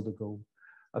way still to go.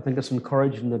 I think it's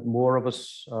encouraging that more of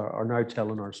us are now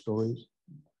telling our stories.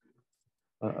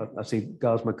 I see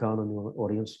Gaz McCann in the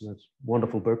audience, and it's a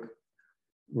wonderful book.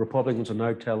 Republicans are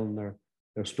now telling their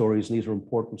stories, and these are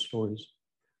important stories.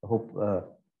 I hope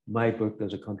my book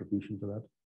is a contribution to that.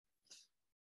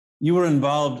 You were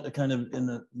involved kind of in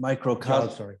a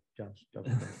microcosm.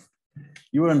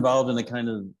 You were involved in a kind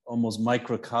of almost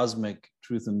microcosmic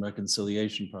truth and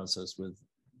reconciliation process with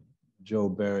Joe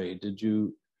Barry. Did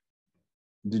you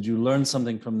learn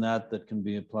something from that that can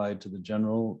be applied to the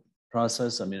general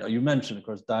process? I mean, you mentioned, of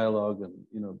course, dialogue, and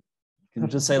can you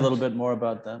just say a little bit more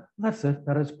about that? That's it.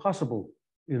 That is possible.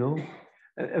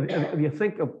 If you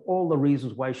think of all the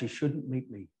reasons why she shouldn't meet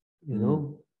me,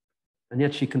 and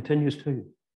yet she continues to.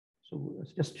 So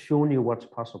it's just showing you what's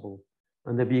possible,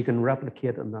 and if you can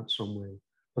replicate in that some way,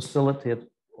 facilitate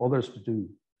others to do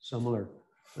similar.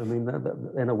 I mean, that,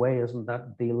 in a way, isn't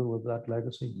that dealing with that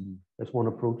legacy? That's one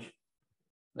approach.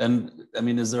 And I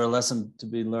mean, is there a lesson to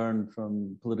be learned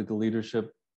from political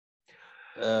leadership?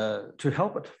 To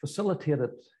help it, facilitate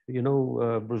it,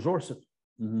 resource it.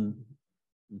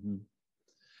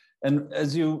 And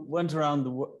as you went around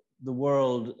the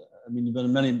world, I mean, you've been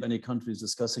in many, many countries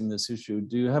discussing this issue.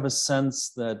 Do you have a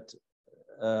sense that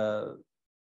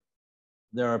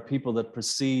there are people that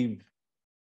perceive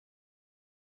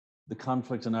the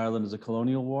conflict in Ireland as a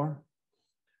colonial war?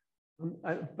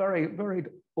 Very varied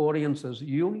audiences.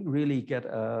 You only really get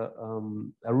a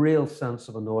real sense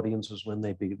of an audience is when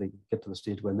they get to the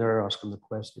stage when they're asking the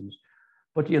questions.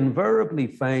 But you invariably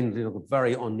find, you know, a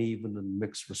very uneven and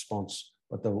mixed response.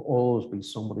 But there will always be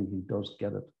somebody who does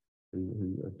get it,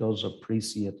 who does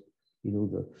appreciate, you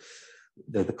know,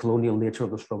 the colonial nature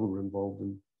of the struggle we're involved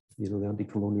in, you know, the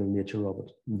anti-colonial nature of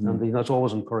it. Mm-hmm. And you know, that's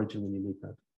always encouraging when you meet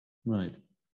that. Right.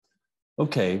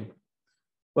 Okay.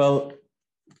 Well,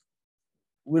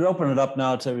 we'll open it up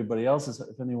now to everybody else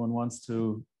if anyone wants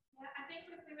to. Yeah, I think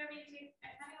with the maybe if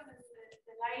anyone in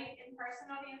the live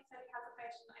in-person audience that has a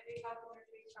question, I do have one or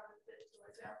two comments to as well.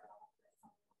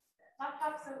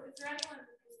 Laptop. So is there anyone in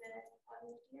the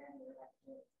audience here who would like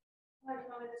to? How do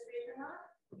you want to just raise your hand?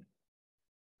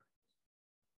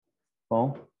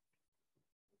 Paul?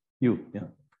 You,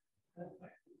 yeah.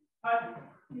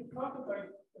 You talk about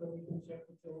the relationship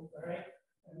with Joe Barry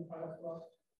and Palestine.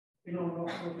 You know, not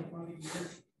over 20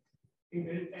 years, he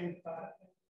did things bad.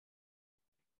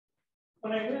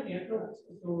 When I read the intro,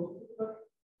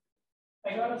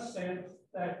 I got a sense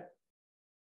that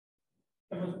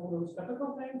it was one of those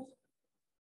difficult times,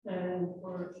 and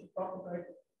where she talked about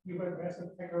you were addressing a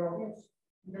particular audience.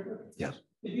 Yes.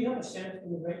 Did you have a sense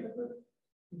when you write the book?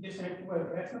 You just said you were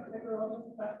addressing a particular audience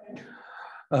at that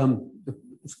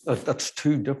time? That's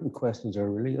two different questions there,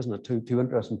 really, isn't it? Two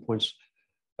interesting points.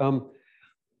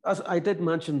 As I did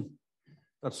mention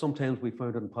that sometimes we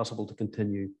found it impossible to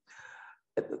continue.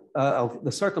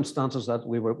 The circumstances that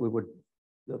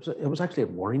it was actually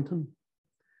at Warrington,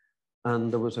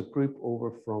 and there was a group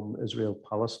over from Israel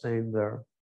Palestine there,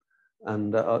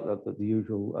 and the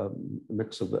usual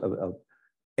mix of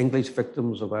English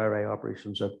victims of IRA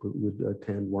operations that would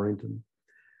attend Warrington,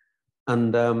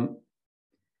 and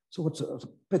so it's a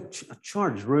big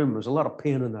charged room. There's a lot of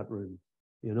pain in that room,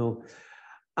 you know.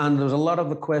 And there's a lot of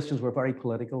the questions were very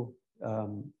political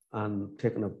and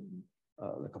taking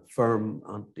like a firm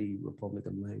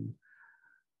anti-Republican line.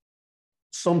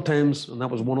 Sometimes, and that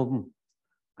was one of them,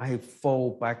 I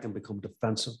fall back and become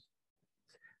defensive,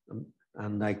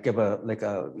 and I give I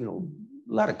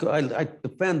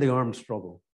defend the armed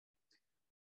struggle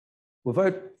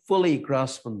without fully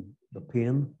grasping the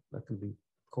pain that can be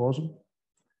causing.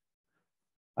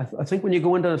 I think when you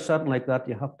go into a setting like that,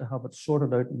 you have to have it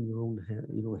sorted out in your own head,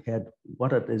 head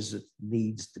what it is that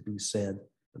needs to be said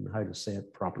and how to say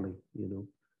it properly, you know.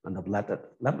 And I've let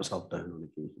myself down on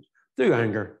occasions through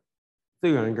anger,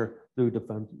 through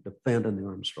defending the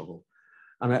armed struggle.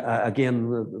 And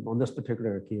again, on this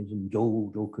particular occasion,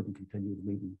 Joe couldn't continue the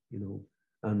meeting, you know,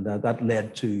 and that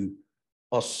led to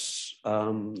us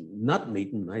not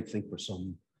meeting, I think, for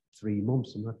some 3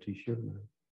 months. I'm not too sure now.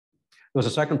 There was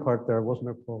a second part there, wasn't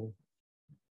there, Paul?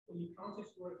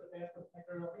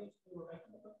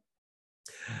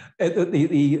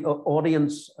 The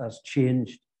audience has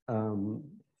changed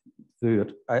through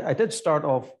it. I did start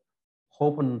off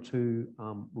hoping to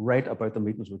write about the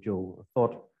meetings with Joe. I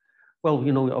thought, well,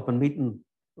 you know, up in meeting,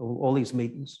 all these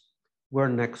meetings, where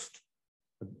next?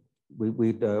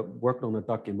 We'd worked on a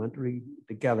documentary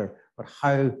together, but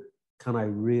how can I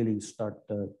really start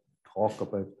to talk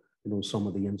about, you know, some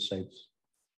of the insights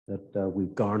that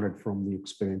we've garnered from the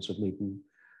experience of meeting?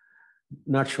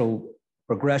 Natural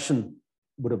progression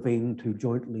would have been to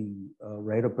jointly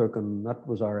write a book, and that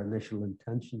was our initial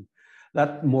intention.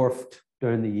 That morphed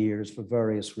during the years for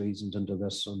various reasons into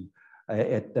this, and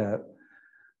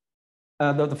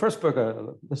the first book,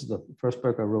 this is the first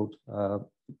book I wrote,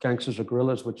 Gangsters or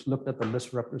Guerrillas, which looked at the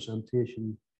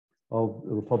misrepresentation of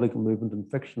the Republican movement in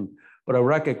fiction. But I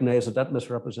recognize that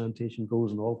misrepresentation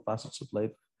goes in all facets of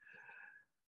life.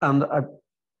 And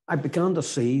I began to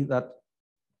see that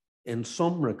in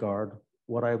some regard,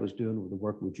 what I was doing with the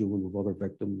work with Joe and with other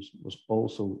victims was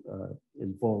also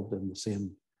involved in the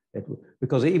same,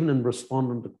 because even in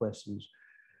responding to questions,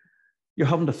 you're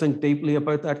having to think deeply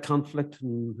about that conflict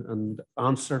and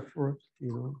answer for it,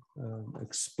 you know,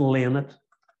 explain it.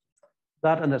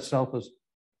 That in itself is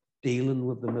dealing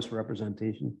with the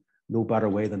misrepresentation. No better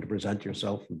way than to present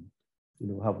yourself and, you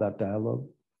know, have that dialogue.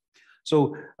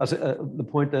 So as the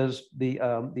point is, the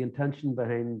intention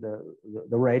behind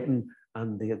the writing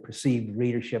and the perceived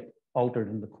readership altered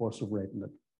in the course of writing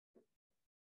it.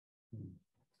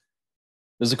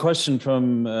 There's a question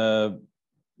from the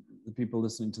people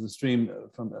listening to the stream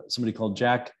from somebody called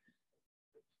Jack.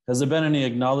 Has there been any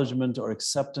acknowledgement or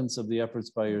acceptance of the efforts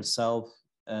by yourself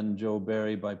and Joe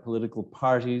Barry by political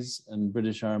parties and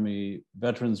British Army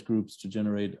veterans groups to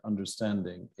generate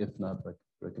understanding, if not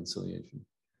reconciliation?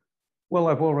 Well,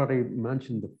 I've already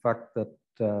mentioned the fact that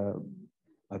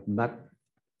I've met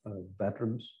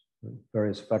veterans,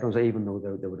 various veterans, even though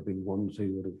there would have been ones who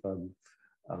would have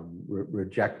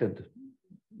rejected,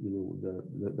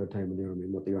 their time in the army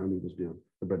and what the army was doing,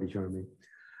 the British Army.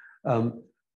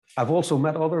 I've also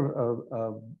met other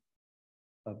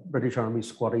British Army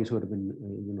squaddies who had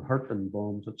been hurt in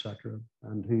bombs, etc.,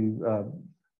 and who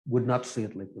would not see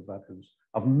it like the veterans.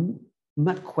 I've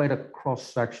met quite a cross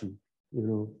section,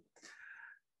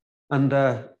 and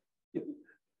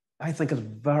I think it's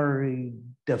very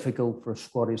difficult for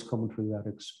squaddies coming through that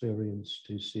experience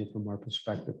to see it from our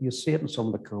perspective. You see it in some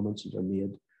of the comments that are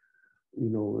made,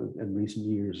 in recent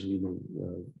years,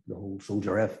 the whole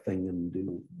Soldier F thing and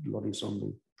Bloody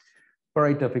Sunday.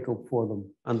 Very difficult for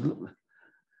them. And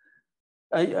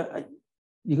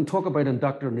you can talk about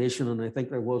indoctrination, and I think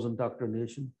there was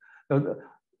indoctrination.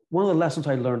 One of the lessons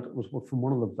I learned was from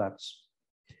one of the vets.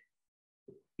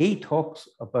 He talks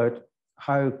about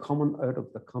how coming out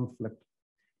of the conflict,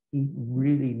 he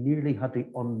really nearly had to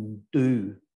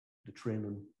undo the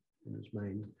training in his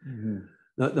mind. Mm-hmm.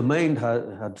 The mind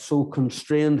had so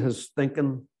constrained his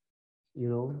thinking,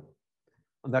 and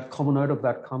that coming out of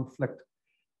that conflict,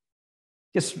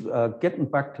 just getting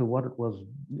back to what it was,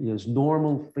 his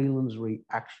normal feelings,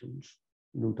 reactions,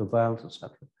 to violence,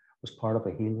 etc., was part of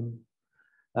a healing.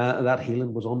 That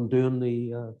healing was undoing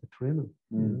the training,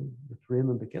 the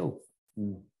training to kill.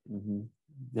 Mm-hmm.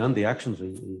 And the actions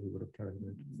he would have carried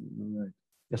out. Right.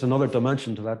 There's another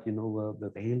dimension to that,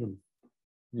 the healing.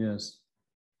 Yes.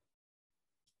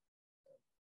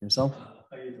 Yourself?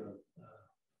 How you doing?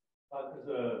 As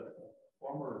a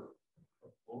former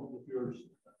opponent of yours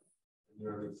in the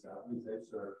early 70s, I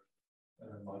served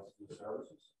in multiple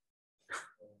services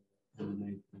in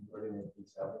the early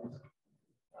 1970s.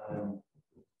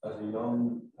 As a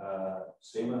young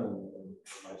seaman in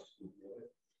my school,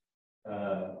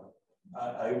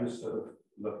 I was sort of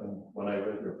looking, when I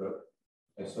read your book,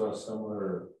 I saw a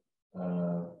similar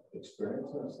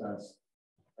experience in a sense.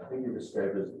 I think you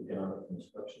described it as economic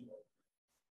conscription.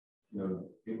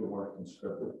 People weren't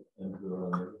conscripted into the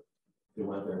Royal Navy. They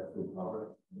went there through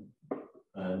poverty.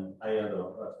 And I ended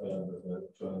up, that's why I ended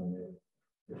up joining the Navy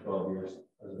for 12 years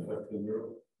as a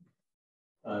 15-year-old.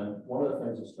 And one of the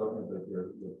things that struck me about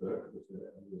your book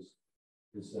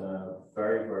was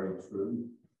very, very true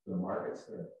to the markets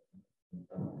there.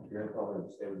 Your father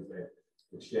would say,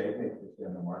 it's shaving, it's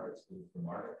in the markets, it's the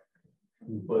market.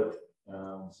 But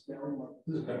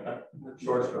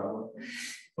short straw.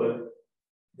 But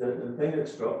the thing that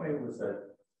struck me was that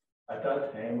at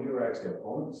that time we were actually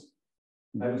opponents.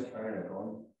 I was carrying a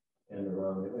gun in the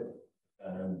Royal Navy,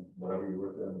 and whatever you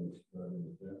were doing was whatever you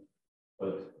were doing.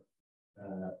 But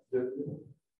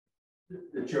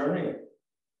the journey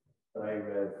that I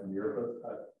read from your book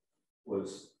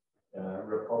was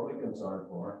Republicans aren't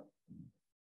born.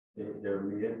 They're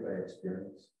made by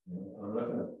experience. I'm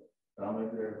looking at family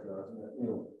there,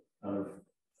 and a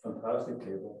fantastic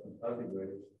people, fantastic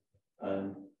writers.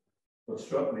 And what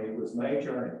struck me was my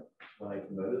journey when I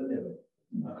came out of the Navy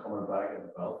and coming back into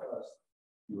Belfast.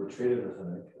 You were treated as an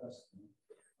outcast.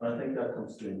 And I think that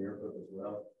comes through in your book as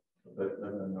well, about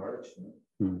living in Norwich, and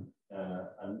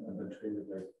been treated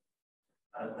like,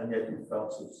 and yet you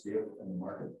felt so safe in the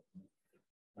market.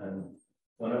 And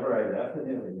whenever I left the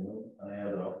Navy, and I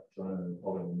ended up joining the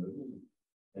Republican movement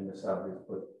in the 70s,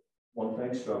 but one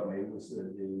thing struck me was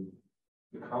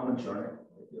the common journey,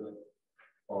 if you like,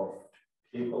 of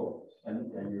people,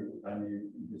 and you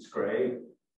describe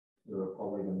the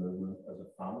Republican movement as a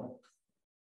family,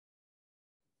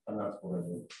 and that's what I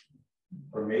did.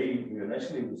 For me, you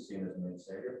initially was seen as an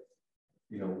outsider.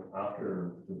 After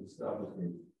it was established,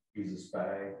 he's a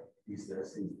spy, he's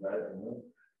this, he's that,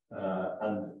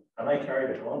 and I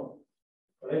carried a gun,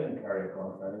 but I didn't carry a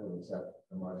gun for anyone except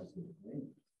the Majesty of the Queen.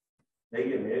 They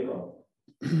gave me a gun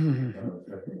when I was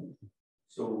 15.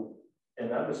 So, in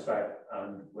that respect,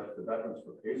 and with the Veterans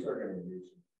for Peace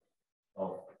organization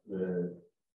of the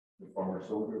former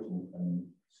soldiers and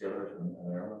sailors and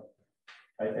airmen,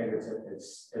 I think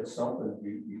it's something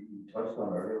you touched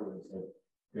on earlier, when you said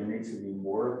there needs to be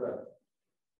more of that,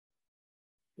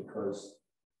 because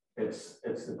it's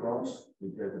the grunts who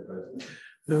did the business.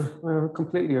 Yeah, I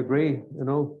completely agree. I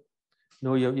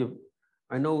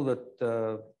know that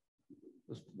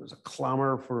there's a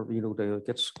clamour for to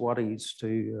get squaddies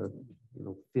to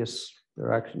face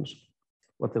their actions,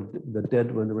 what they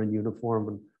did when they were in uniform,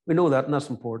 and we know that, and that's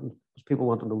important because people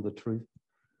want to know the truth.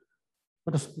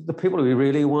 But the people we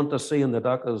really want to see in the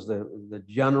dock is the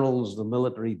generals, the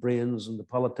military brains, and the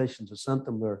politicians who sent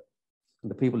them there,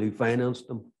 and the people who financed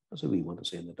them. That's who we want to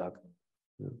see in the dock.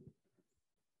 Yeah.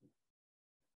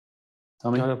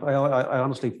 Tommy? I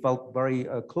honestly felt very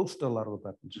close to a lot of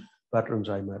the veterans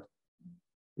I met.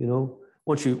 You know,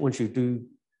 once you do,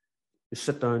 you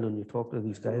sit down and you talk to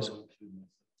these guys.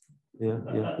 Yeah.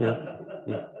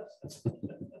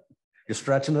 You're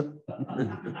stretching it.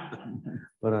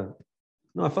 But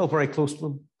no, I felt very close to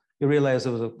them. You realize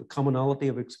there was a commonality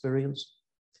of experience,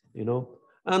 you know.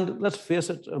 And let's face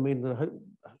it, I mean,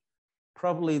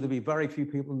 probably there'll be very few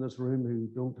people in this room who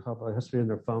don't have a history in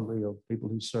their family of people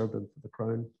who served in the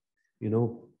Crown, you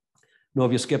know. No,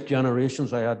 if you skip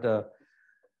generations, I had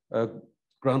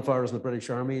grandfathers in the British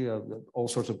Army, all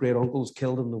sorts of great uncles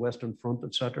killed in the Western Front,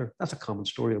 etc. That's a common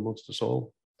story amongst us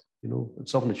all, you know.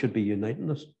 It's something that should be uniting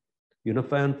us,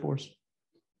 unifying force.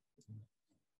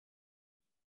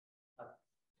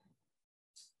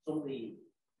 Some of the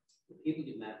people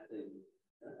you met,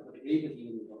 I would agree with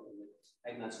you.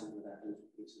 I met some of that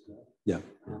as well. Yeah.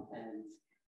 And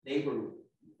they were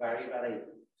very ready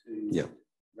to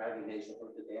recognize the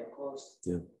work that they had caused.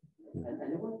 Yeah. And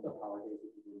they weren't apologetic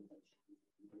for doing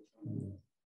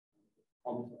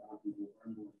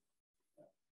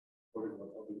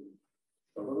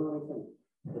things.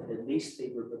 But at least they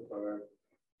were prepared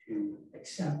to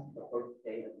accept the hurt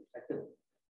they had inflicted.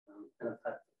 And I've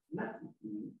had met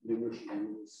numerous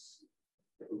unions,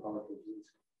 different politicians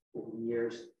over the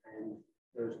years, and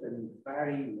there's been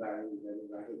very, very little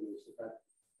recognition of that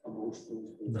amongst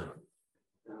those people.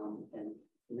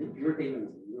 And your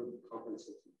dealings, your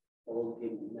conferences, all the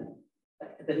people you met,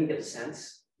 I didn't get a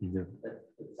sense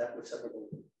that reciprocal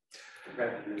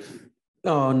recognition.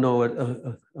 Oh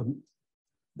no,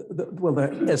 well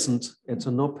there isn't. It's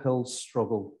an uphill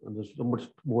struggle, and there's so much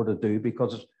more to do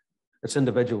because it's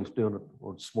individuals doing it,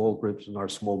 or small groups and our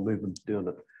small movements doing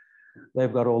it.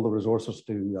 They've got all the resources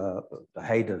to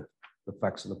hide the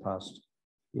facts of the past.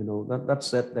 You know,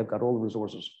 that's it. They've got all the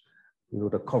resources, you know,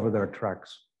 to cover their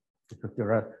tracks. If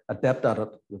they're adept at it,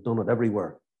 they've done it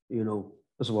everywhere. You know,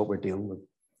 this is what we're dealing with.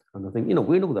 And I think, you know,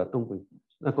 we know that, don't we?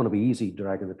 It's not going to be easy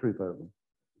dragging the truth out of them.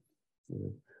 You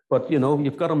know? But, you know,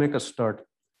 you've got to make a start.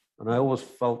 And I always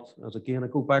felt, as again, I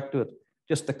go back to it,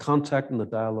 just the contact and the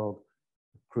dialogue,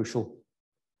 crucial.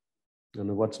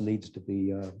 And what needs to be,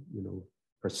 you know,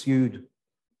 pursued,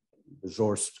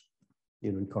 resourced,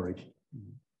 you know, encouraged.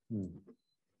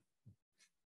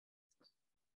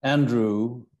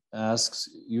 Andrew asks,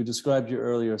 you described your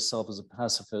earlier self as a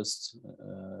pacifist.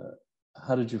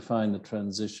 How did you find the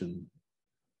transition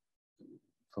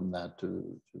from that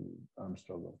to armed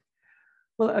struggle?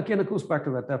 Well, again, it goes back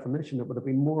to that definition. It would have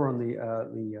been more on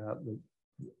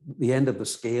the end of the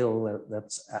scale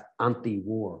that's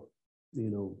anti-war, you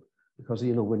know, because,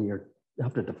 you know, when you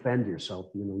have to defend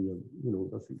yourself, you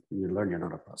learn you're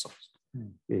not a pacifist.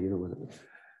 Yeah, you know,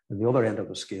 and the other end of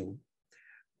the scale,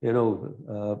 you know,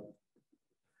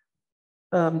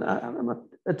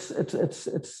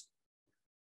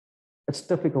 it's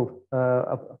difficult.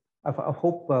 I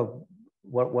hope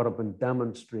what I've been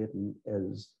demonstrating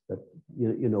is that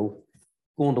you know,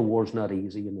 going to war is not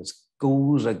easy, and it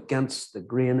goes against the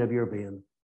grain of your being,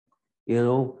 you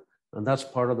know, and that's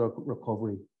part of the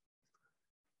recovery.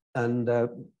 And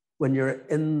when you're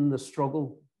in the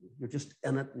struggle, you're just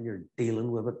in it and you're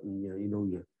dealing with it, and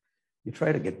you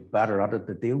try to get better at it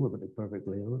to deal with it, to be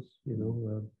perfectly honest, you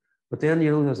know. But then,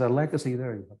 you know, there's a legacy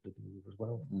there you have to deal with as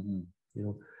well. You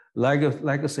know,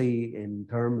 legacy in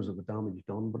terms of the damage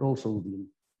done, but also the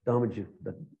damage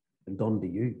that's been done to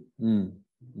you.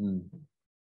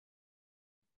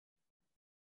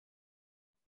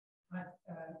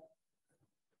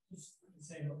 Just to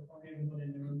say for everybody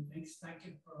in the room, thank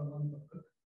you for a wonderful book.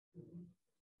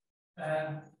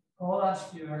 Paul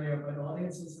asked you earlier about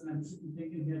audiences, and I'm sitting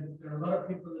thinking here that there are a lot of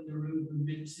people in the room who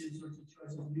made the same sorts of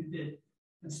choices you did,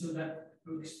 and so that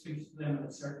book speaks to them in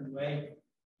a certain way.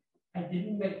 I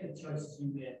didn't make the choices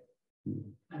you made,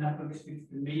 and that book speaks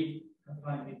to me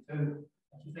profoundly too.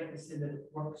 I just like to say that it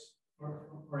works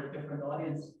for a different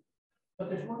audience. But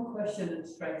there's one question that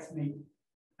strikes me.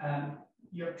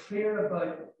 You're clear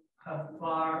about how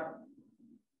far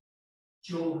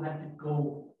Joe had to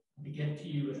go to get to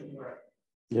you, as it were.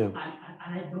 Yeah. And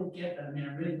I don't get that. I mean,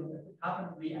 I really don't. If it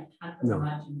happened to me, I can't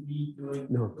imagine me doing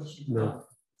what she's done.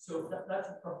 So that's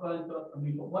a profound thought for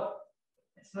me. But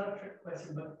it's not a trick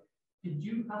question, but did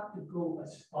you have to go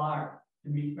as far to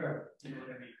meet her? You know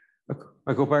what I mean?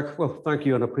 I go back, well, thank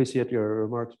you, and appreciate your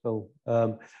remarks, Bill.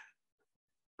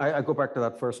 I go back to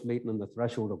that first meeting and the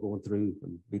threshold of going through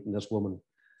and meeting this woman.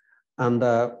 And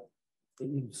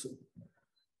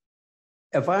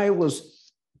if I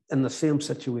was in the same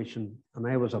situation and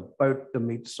I was about to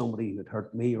meet somebody that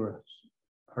hurt me or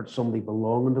hurt somebody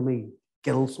belonging to me,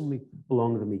 kill somebody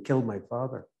belonging to me, kill my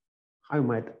father, how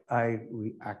might I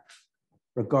react,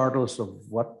 regardless of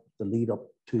what the lead up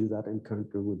to that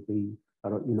encounter would be? I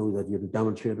don't, you know, that you've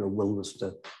demonstrated a willingness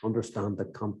to understand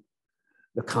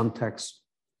the context.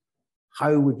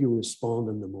 How would you respond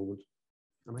in the moment?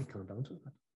 And I can't answer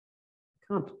that. I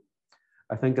can't.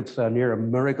 I think it's near a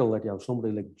miracle that you have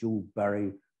somebody like Joe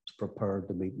Barry prepared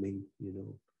to meet me, you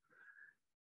know.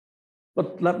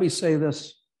 But let me say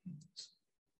this,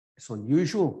 it's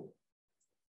unusual,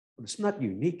 but it's not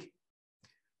unique.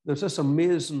 There's this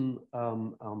amazing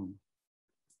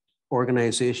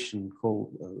organization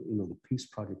called, you know, the Peace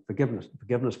Project,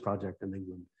 Forgiveness Project in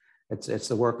England. It's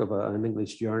the work of an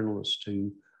English journalist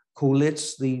who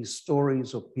collates these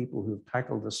stories of people who've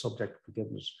tackled the subject of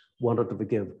forgiveness, wanted to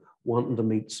forgive, wanting to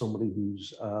meet somebody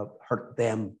who's hurt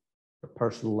them at a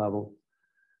personal level.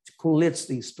 It collates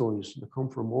these stories. They come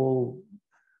from all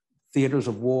theaters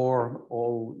of war,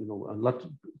 all, you know, a lot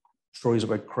of stories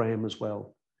about crime as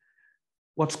well.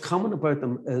 What's common about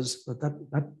them is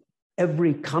that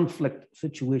every conflict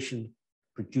situation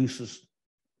produces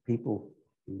people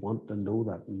who want to know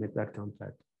that and make that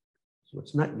contact. So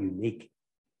it's not unique,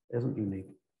 it isn't unique,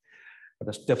 but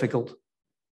it's difficult.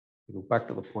 You know, back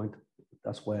to the point,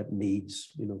 that's why it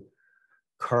needs, you know,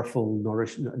 careful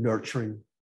nurturing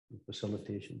and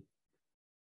facilitation.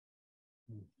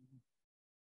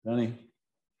 Danny?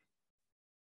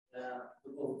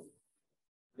 People,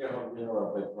 you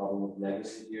know, a big problem with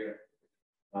legacy here,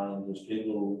 and there's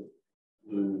people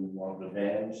who want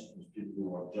revenge, there's people who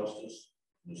want justice,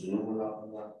 there's an overlap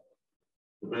in that.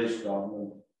 The British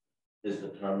government is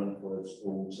determined for its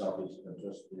own selfish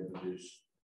interest to introduce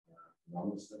an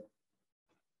amnesty,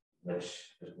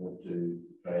 which is going to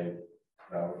drive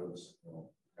relatives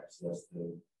access to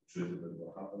the truth about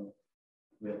what happened.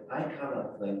 I mean, I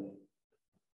cannot think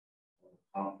of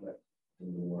conflict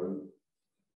in the world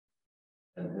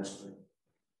in history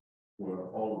where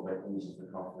all the victims of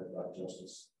the conflict got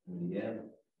justice in the end.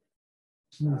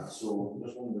 So I just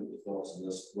want to get your thoughts on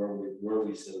this, where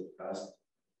we sit at present,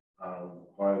 and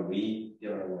how we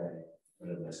get our way out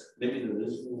of this. Maybe there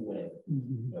is no way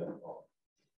out of it.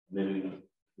 Maybe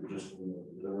we're just going to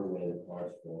whatever way the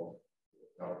cards fall,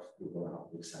 we're going to have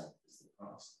to accept as the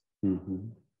past.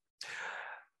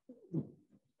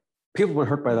 People were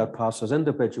hurt by that past as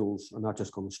individuals are not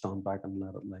just going to stand back and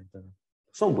let it lie there.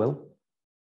 Some will,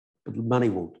 but many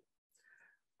won't.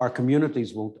 Our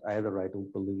communities won't either, I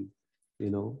don't believe, you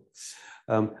know.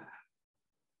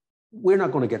 We're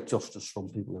not going to get justice from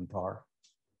people in power,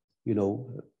 you know,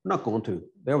 we're not going to.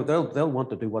 They'll want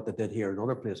to do what they did here in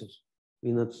other places. I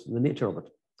mean, that's the nature of it.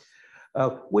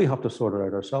 We have to sort it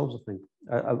out ourselves, I think.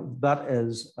 That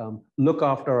is, look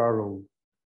after our own.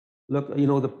 Look, you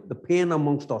know, the pain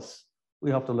amongst us,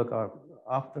 we have to look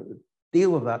after,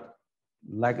 deal with that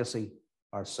legacy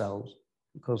ourselves,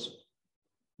 because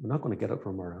we're not going to get it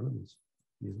from our enemies.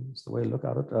 You know, it's the way I look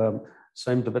at it.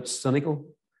 Sounds a bit cynical,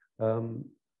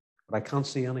 but I can't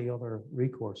see any other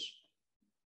recourse.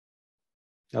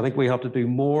 I think we have to do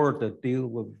more to deal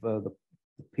with the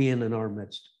pain in our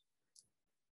midst.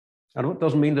 I know it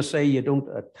doesn't mean to say you don't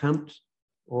attempt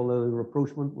all the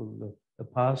rapprochement with the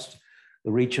past,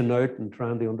 the reaching out and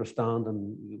trying to understand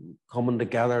and coming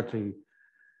together to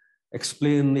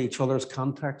explain each other's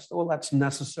context. All that's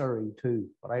necessary too,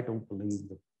 but I don't believe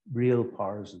the real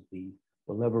powers that be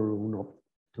will ever own up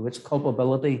to its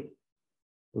culpability.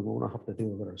 We're going to have to deal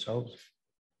with it ourselves.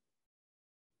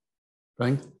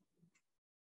 Frank?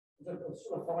 I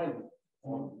sort of find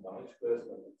on the next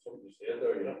question, something you said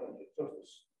there, you're not going to get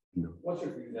justice. No. What's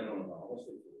your view then on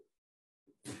honesty?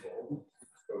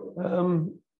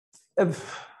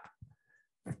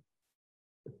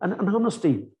 An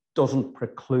honesty doesn't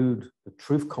preclude the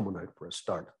truth coming out for a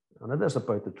start. And it is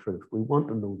about the truth. We want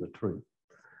to know the truth.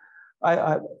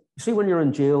 I see, when you're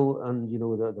in jail and, you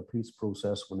know, the peace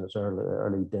process, when it's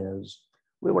early days,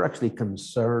 we were actually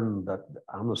concerned that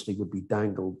amnesty would be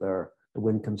dangled there to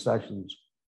win concessions.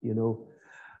 You know,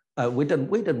 we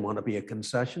didn't want to be a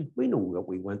concession. We know what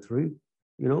we went through.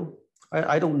 You know,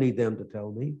 I don't need them to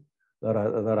tell me that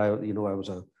I you know, I was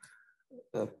a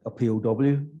POW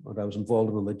and I was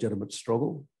involved in a legitimate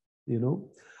struggle. You know,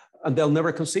 and they'll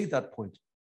never concede that point.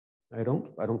 I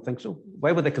don't think so.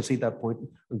 Why would they concede that point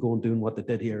and go and doing what they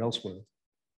did here elsewhere?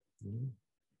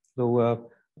 So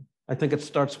I think it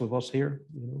starts with us here,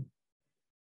 you know.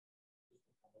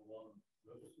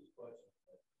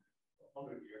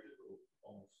 100 years ago,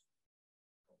 almost,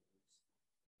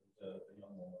 a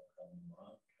young woman from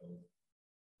killed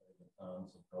by the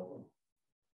hands of Dublin.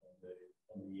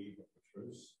 the eve of the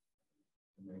truce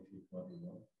in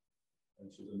 1921. And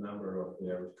she was a member of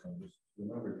the Irish Congress. She was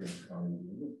a member of the County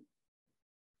Union.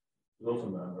 She was also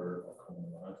a member of Common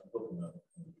Alliance. She was also a member of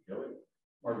County Gilly.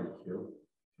 Margaret Keogh.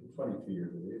 She was 22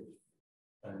 years of age.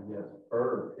 And yet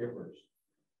her papers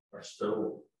are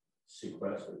still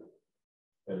sequestered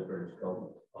by the British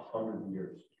government 100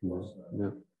 years plus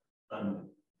now. And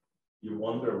you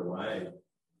wonder why,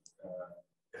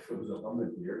 if it was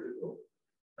 100 years ago,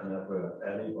 and if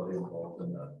anybody involved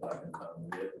in that black and tan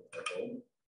raid at home,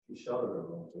 she shot at her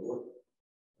own door.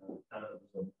 And it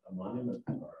was a monument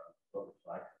or a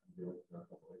plaque in the old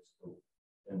couple of weeks ago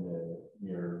in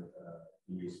near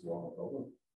the east wall of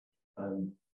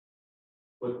Dublin.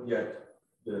 But yet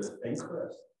the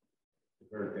inquest,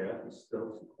 her death is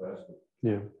still sequestered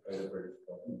by the British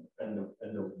government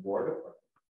and the War Department.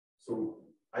 So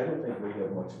I don't think we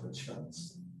have much of a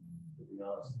chance, to be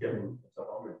honest, given it's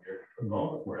 100 years.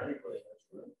 Long before anybody in this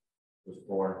room was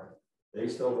born, they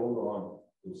still hold on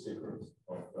to the secrets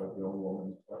of that young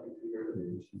woman, 22 years of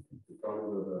age. She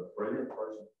probably was a brilliant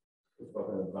person who's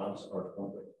going to advance our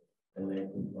country in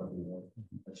 1921.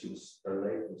 And her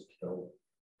life was killed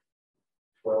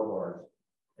 12 hours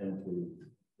into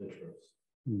the truce.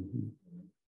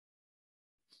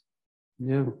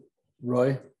 Yeah.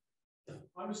 Roy?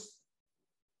 I was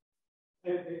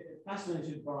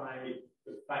fascinated by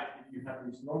the fact that you have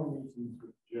these long meetings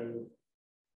with journalists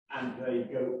and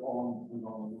they go on and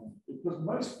on and on. Because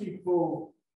most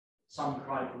people, some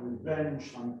cry for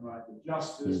revenge, some cry for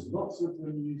justice, lots of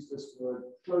them use this word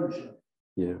closure,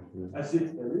 as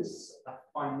if there is a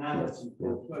finality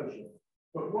for closure.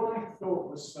 But what I thought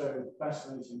was so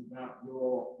fascinating about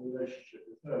your relationship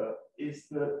with her is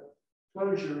that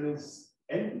closure is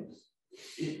endless.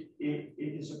 It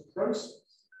is a process.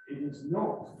 It is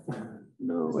not.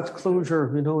 No, it's closure.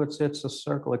 You know, it's a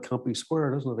circle. It can't be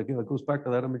square, doesn't it? Again, it goes back to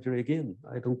that imagery again.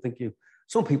 I don't think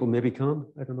some people maybe can.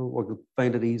 I don't know, or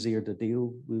find it easier to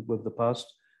deal with the past.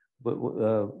 But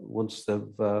once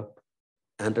they've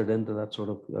entered into that sort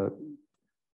of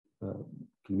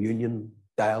communion,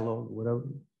 dialogue, whatever.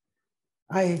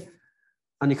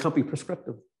 And you can't be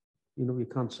prescriptive. You know, you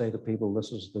can't say to people,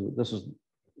 this is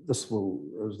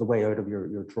the way out of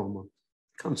your trauma. You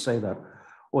can't say that.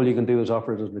 All you can do is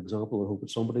offer it as an example and hope that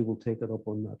somebody will take it up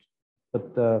on that.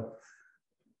 But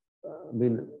I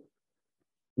mean,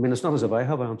 it's not as if I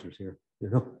have answers here. You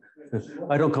know,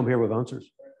 I don't come here with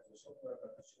answers.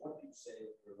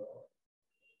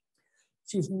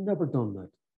 She's never done that.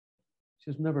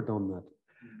 She's never done that.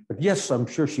 But yes, I'm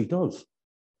sure she does.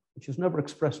 But she's never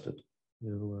expressed it.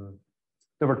 You know,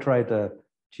 never tried to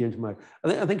change my.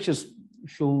 I think she's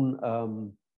shown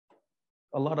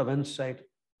a lot of insight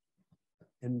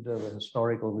into the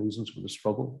historical reasons for the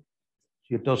struggle.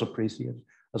 She does appreciate it.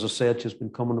 As I said, she's been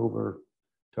coming over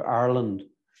to Ireland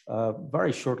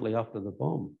very shortly after the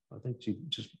bomb. I think she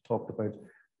just talked about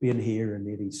being here in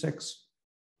 '86,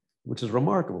 which is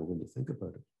remarkable when you think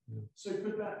about it. Yeah. So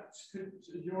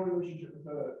could your relationship with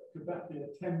her, could that be a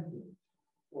template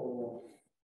for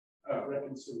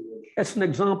reconciliation? It's an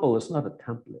example, it's not a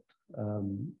template,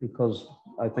 because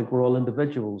I think we're all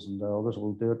individuals and others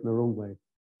will do it in their own way.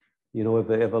 You know,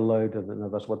 if allowed,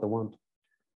 and that's what they want.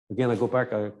 Again, I go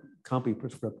back, I can't be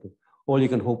prescriptive. All you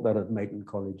can hope that it might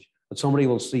encourage, that somebody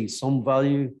will see some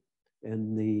value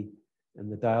in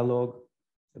the dialogue.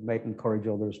 It might encourage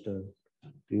others to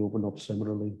open up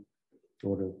similarly,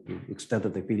 or to the extent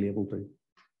that they feel able to.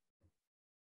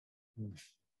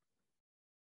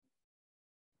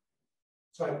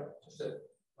 Sorry,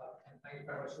 thank you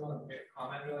very much. I want to make a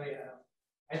comment really.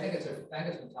 I think it's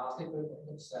fantastic book. I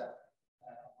think it's a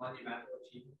monumental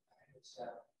achievement. I think it's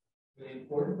a really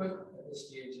important book at this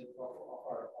stage of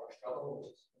our struggle,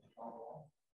 which is going on.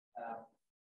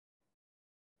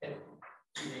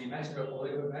 You mentioned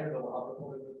Republican, maybe we'll have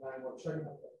Republican time. We'll certainly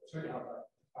have a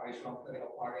very strong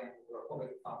political party and the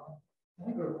Republican family. I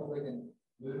think the Republican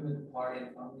movement, party,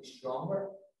 and family is stronger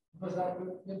because that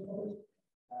book being published.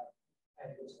 I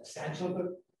think it's an essential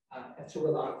book. It's sort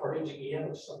of that courage again,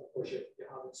 which some, of course, you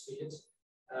have in spades.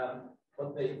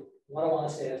 But what I want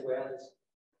to say as well is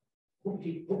hope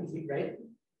you keep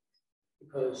writing,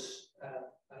 because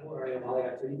I know earlier on I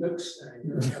got 3 books and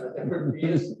you're at a different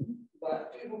phase,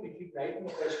 but I hope you keep writing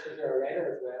because you're a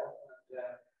writer as well.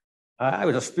 And, I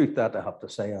would dispute that, I have to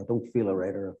say. I don't feel a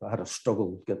writer. I had a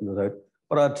struggle getting it out.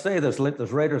 But I'd say there's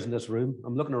writers in this room.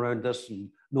 I'm looking around this and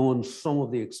knowing some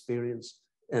of the experience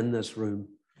in this room.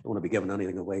 I don't want to be giving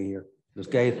anything away here. There's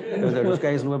guys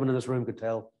and women in this room could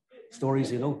tell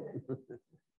stories, you know.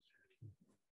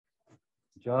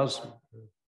 Jazz.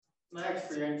 My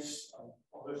experience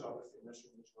of this, obviously, in this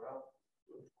room as well,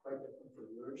 was quite different from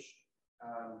yours.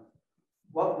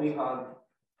 What we had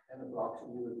in the blocks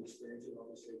and we were experiencing,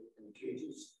 obviously, in the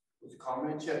cages was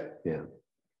comradeship. Yeah.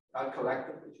 That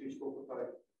collective that you spoke about.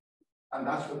 And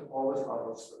that's what always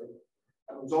got us through.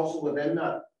 And it was also within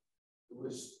that, there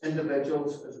was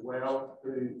individuals as well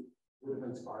who would have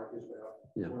inspired you as well.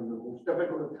 Yeah. When the most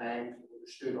difficult of times, you would have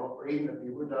stood up, or even if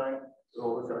you were down, they're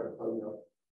always there to pull you up.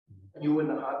 And you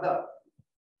wouldn't have had that.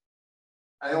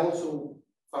 I also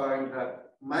found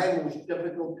that my most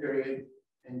difficult period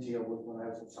in jail was when I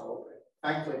was in solitary.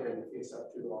 Thankfully, I didn't face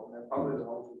that too long. And probably the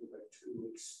longest was about 2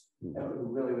 weeks. It was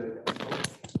really, really difficult.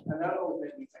 And that always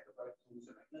made me think about things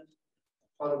in England,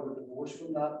 how they were divorced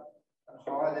from that, and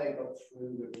how they got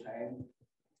through their time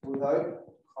without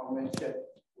comradeship,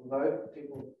 without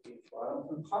people being trial,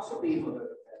 and possibly even without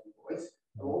a friendly voice.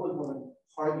 I've always wondered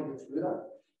how do you get through that?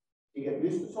 Do you get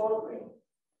used to solitary?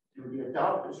 Do you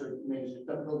adapt? Is it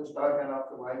difficult to start, and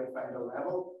after a while you find a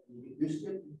level, and you get used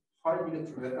to it? How do you get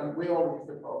through it? And we always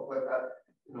used to talk about that,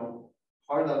 you know,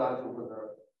 how the lads over there,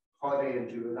 how they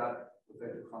endure that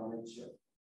without the comradeship.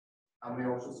 And we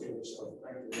also say ourselves,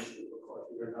 thank you, because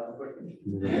we're not.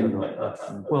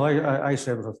 Well, I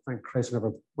said, thank Christ I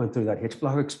never went through that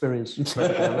H-block experience.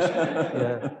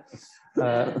 Yeah.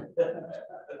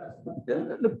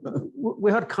 Look,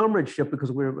 we had comradeship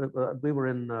because we were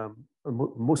in,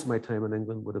 most of my time in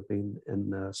England would have been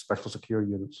in special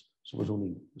security units. So it was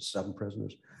only 7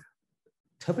 prisoners.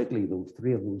 Typically, those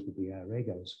 3 of those would be IRA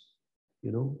guys,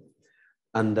 you know.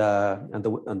 And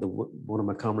one of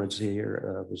my comrades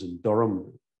here was in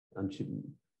Durham, and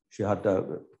she had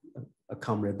a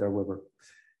comrade there with her.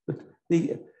 But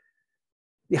they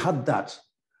had that.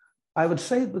 I would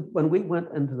say that when we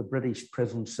went into the British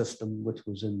prison system, which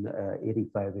was in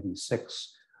 85,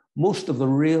 86, most of the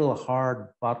real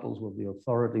hard battles with the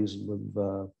authorities and with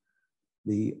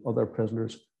the other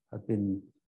prisoners had been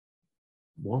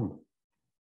won.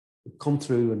 We'd come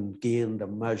through and gained a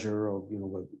measure of, we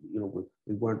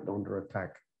weren't under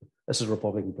attack. This is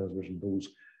Republican prisoners and those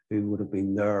who would have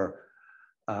been there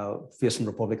facing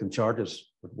Republican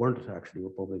charges, but weren't actually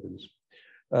Republicans.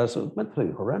 So it went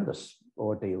through horrendous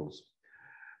ordeals.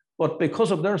 But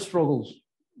because of their struggles,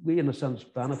 we, in a sense,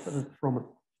 benefited from it.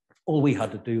 All we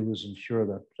had to do was ensure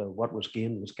that what was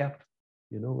gained was kept,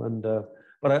 you know. And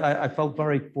but I felt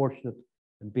very fortunate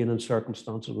in being in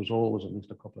circumstances. There was always at least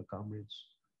a couple of comrades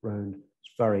around.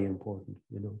 It's very important,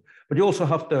 you know. But you also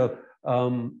have to,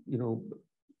 you know,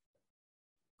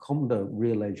 come to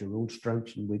realize your own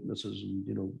strengths and weaknesses, and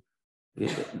you know,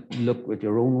 look at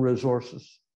your own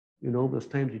resources. You know, there's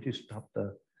times you just have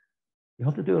to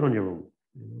do it on your own.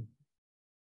 You know.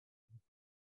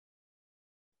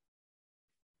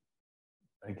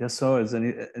 I guess so. Is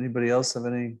anybody else have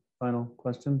any final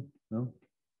question? No.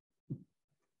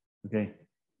 Okay.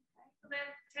 So then,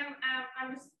 Tim,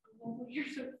 I'm just here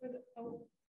for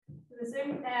the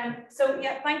Zoom. So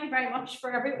yeah, thank you very much to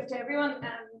everyone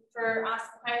for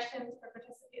asking questions, for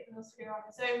participating in us here on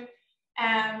the Zoom.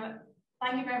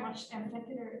 Thank you very much in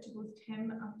particular to both Tim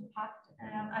and to Pat.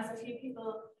 As a few people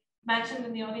mentioned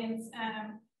in the audience,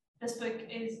 this book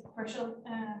is crucial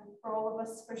for all of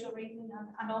us, crucial reading,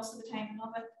 and also the timing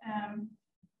of it.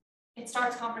 It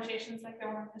starts conversations like there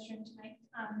were in this room tonight,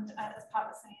 and as Pat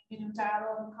was saying, you know,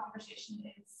 dialogue and conversation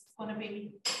is going to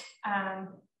be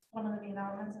one of the main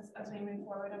elements as we move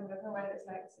forward and whatever way this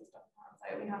legacy stuff pans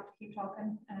out. We have to keep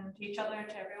talking to each other,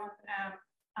 to everyone,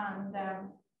 and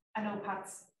I know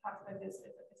Pat's book is a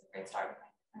great starting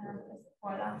point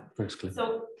for that. Thanks, Cliff.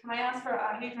 So can I ask for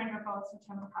a huge round of applause for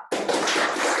Tim and Pat?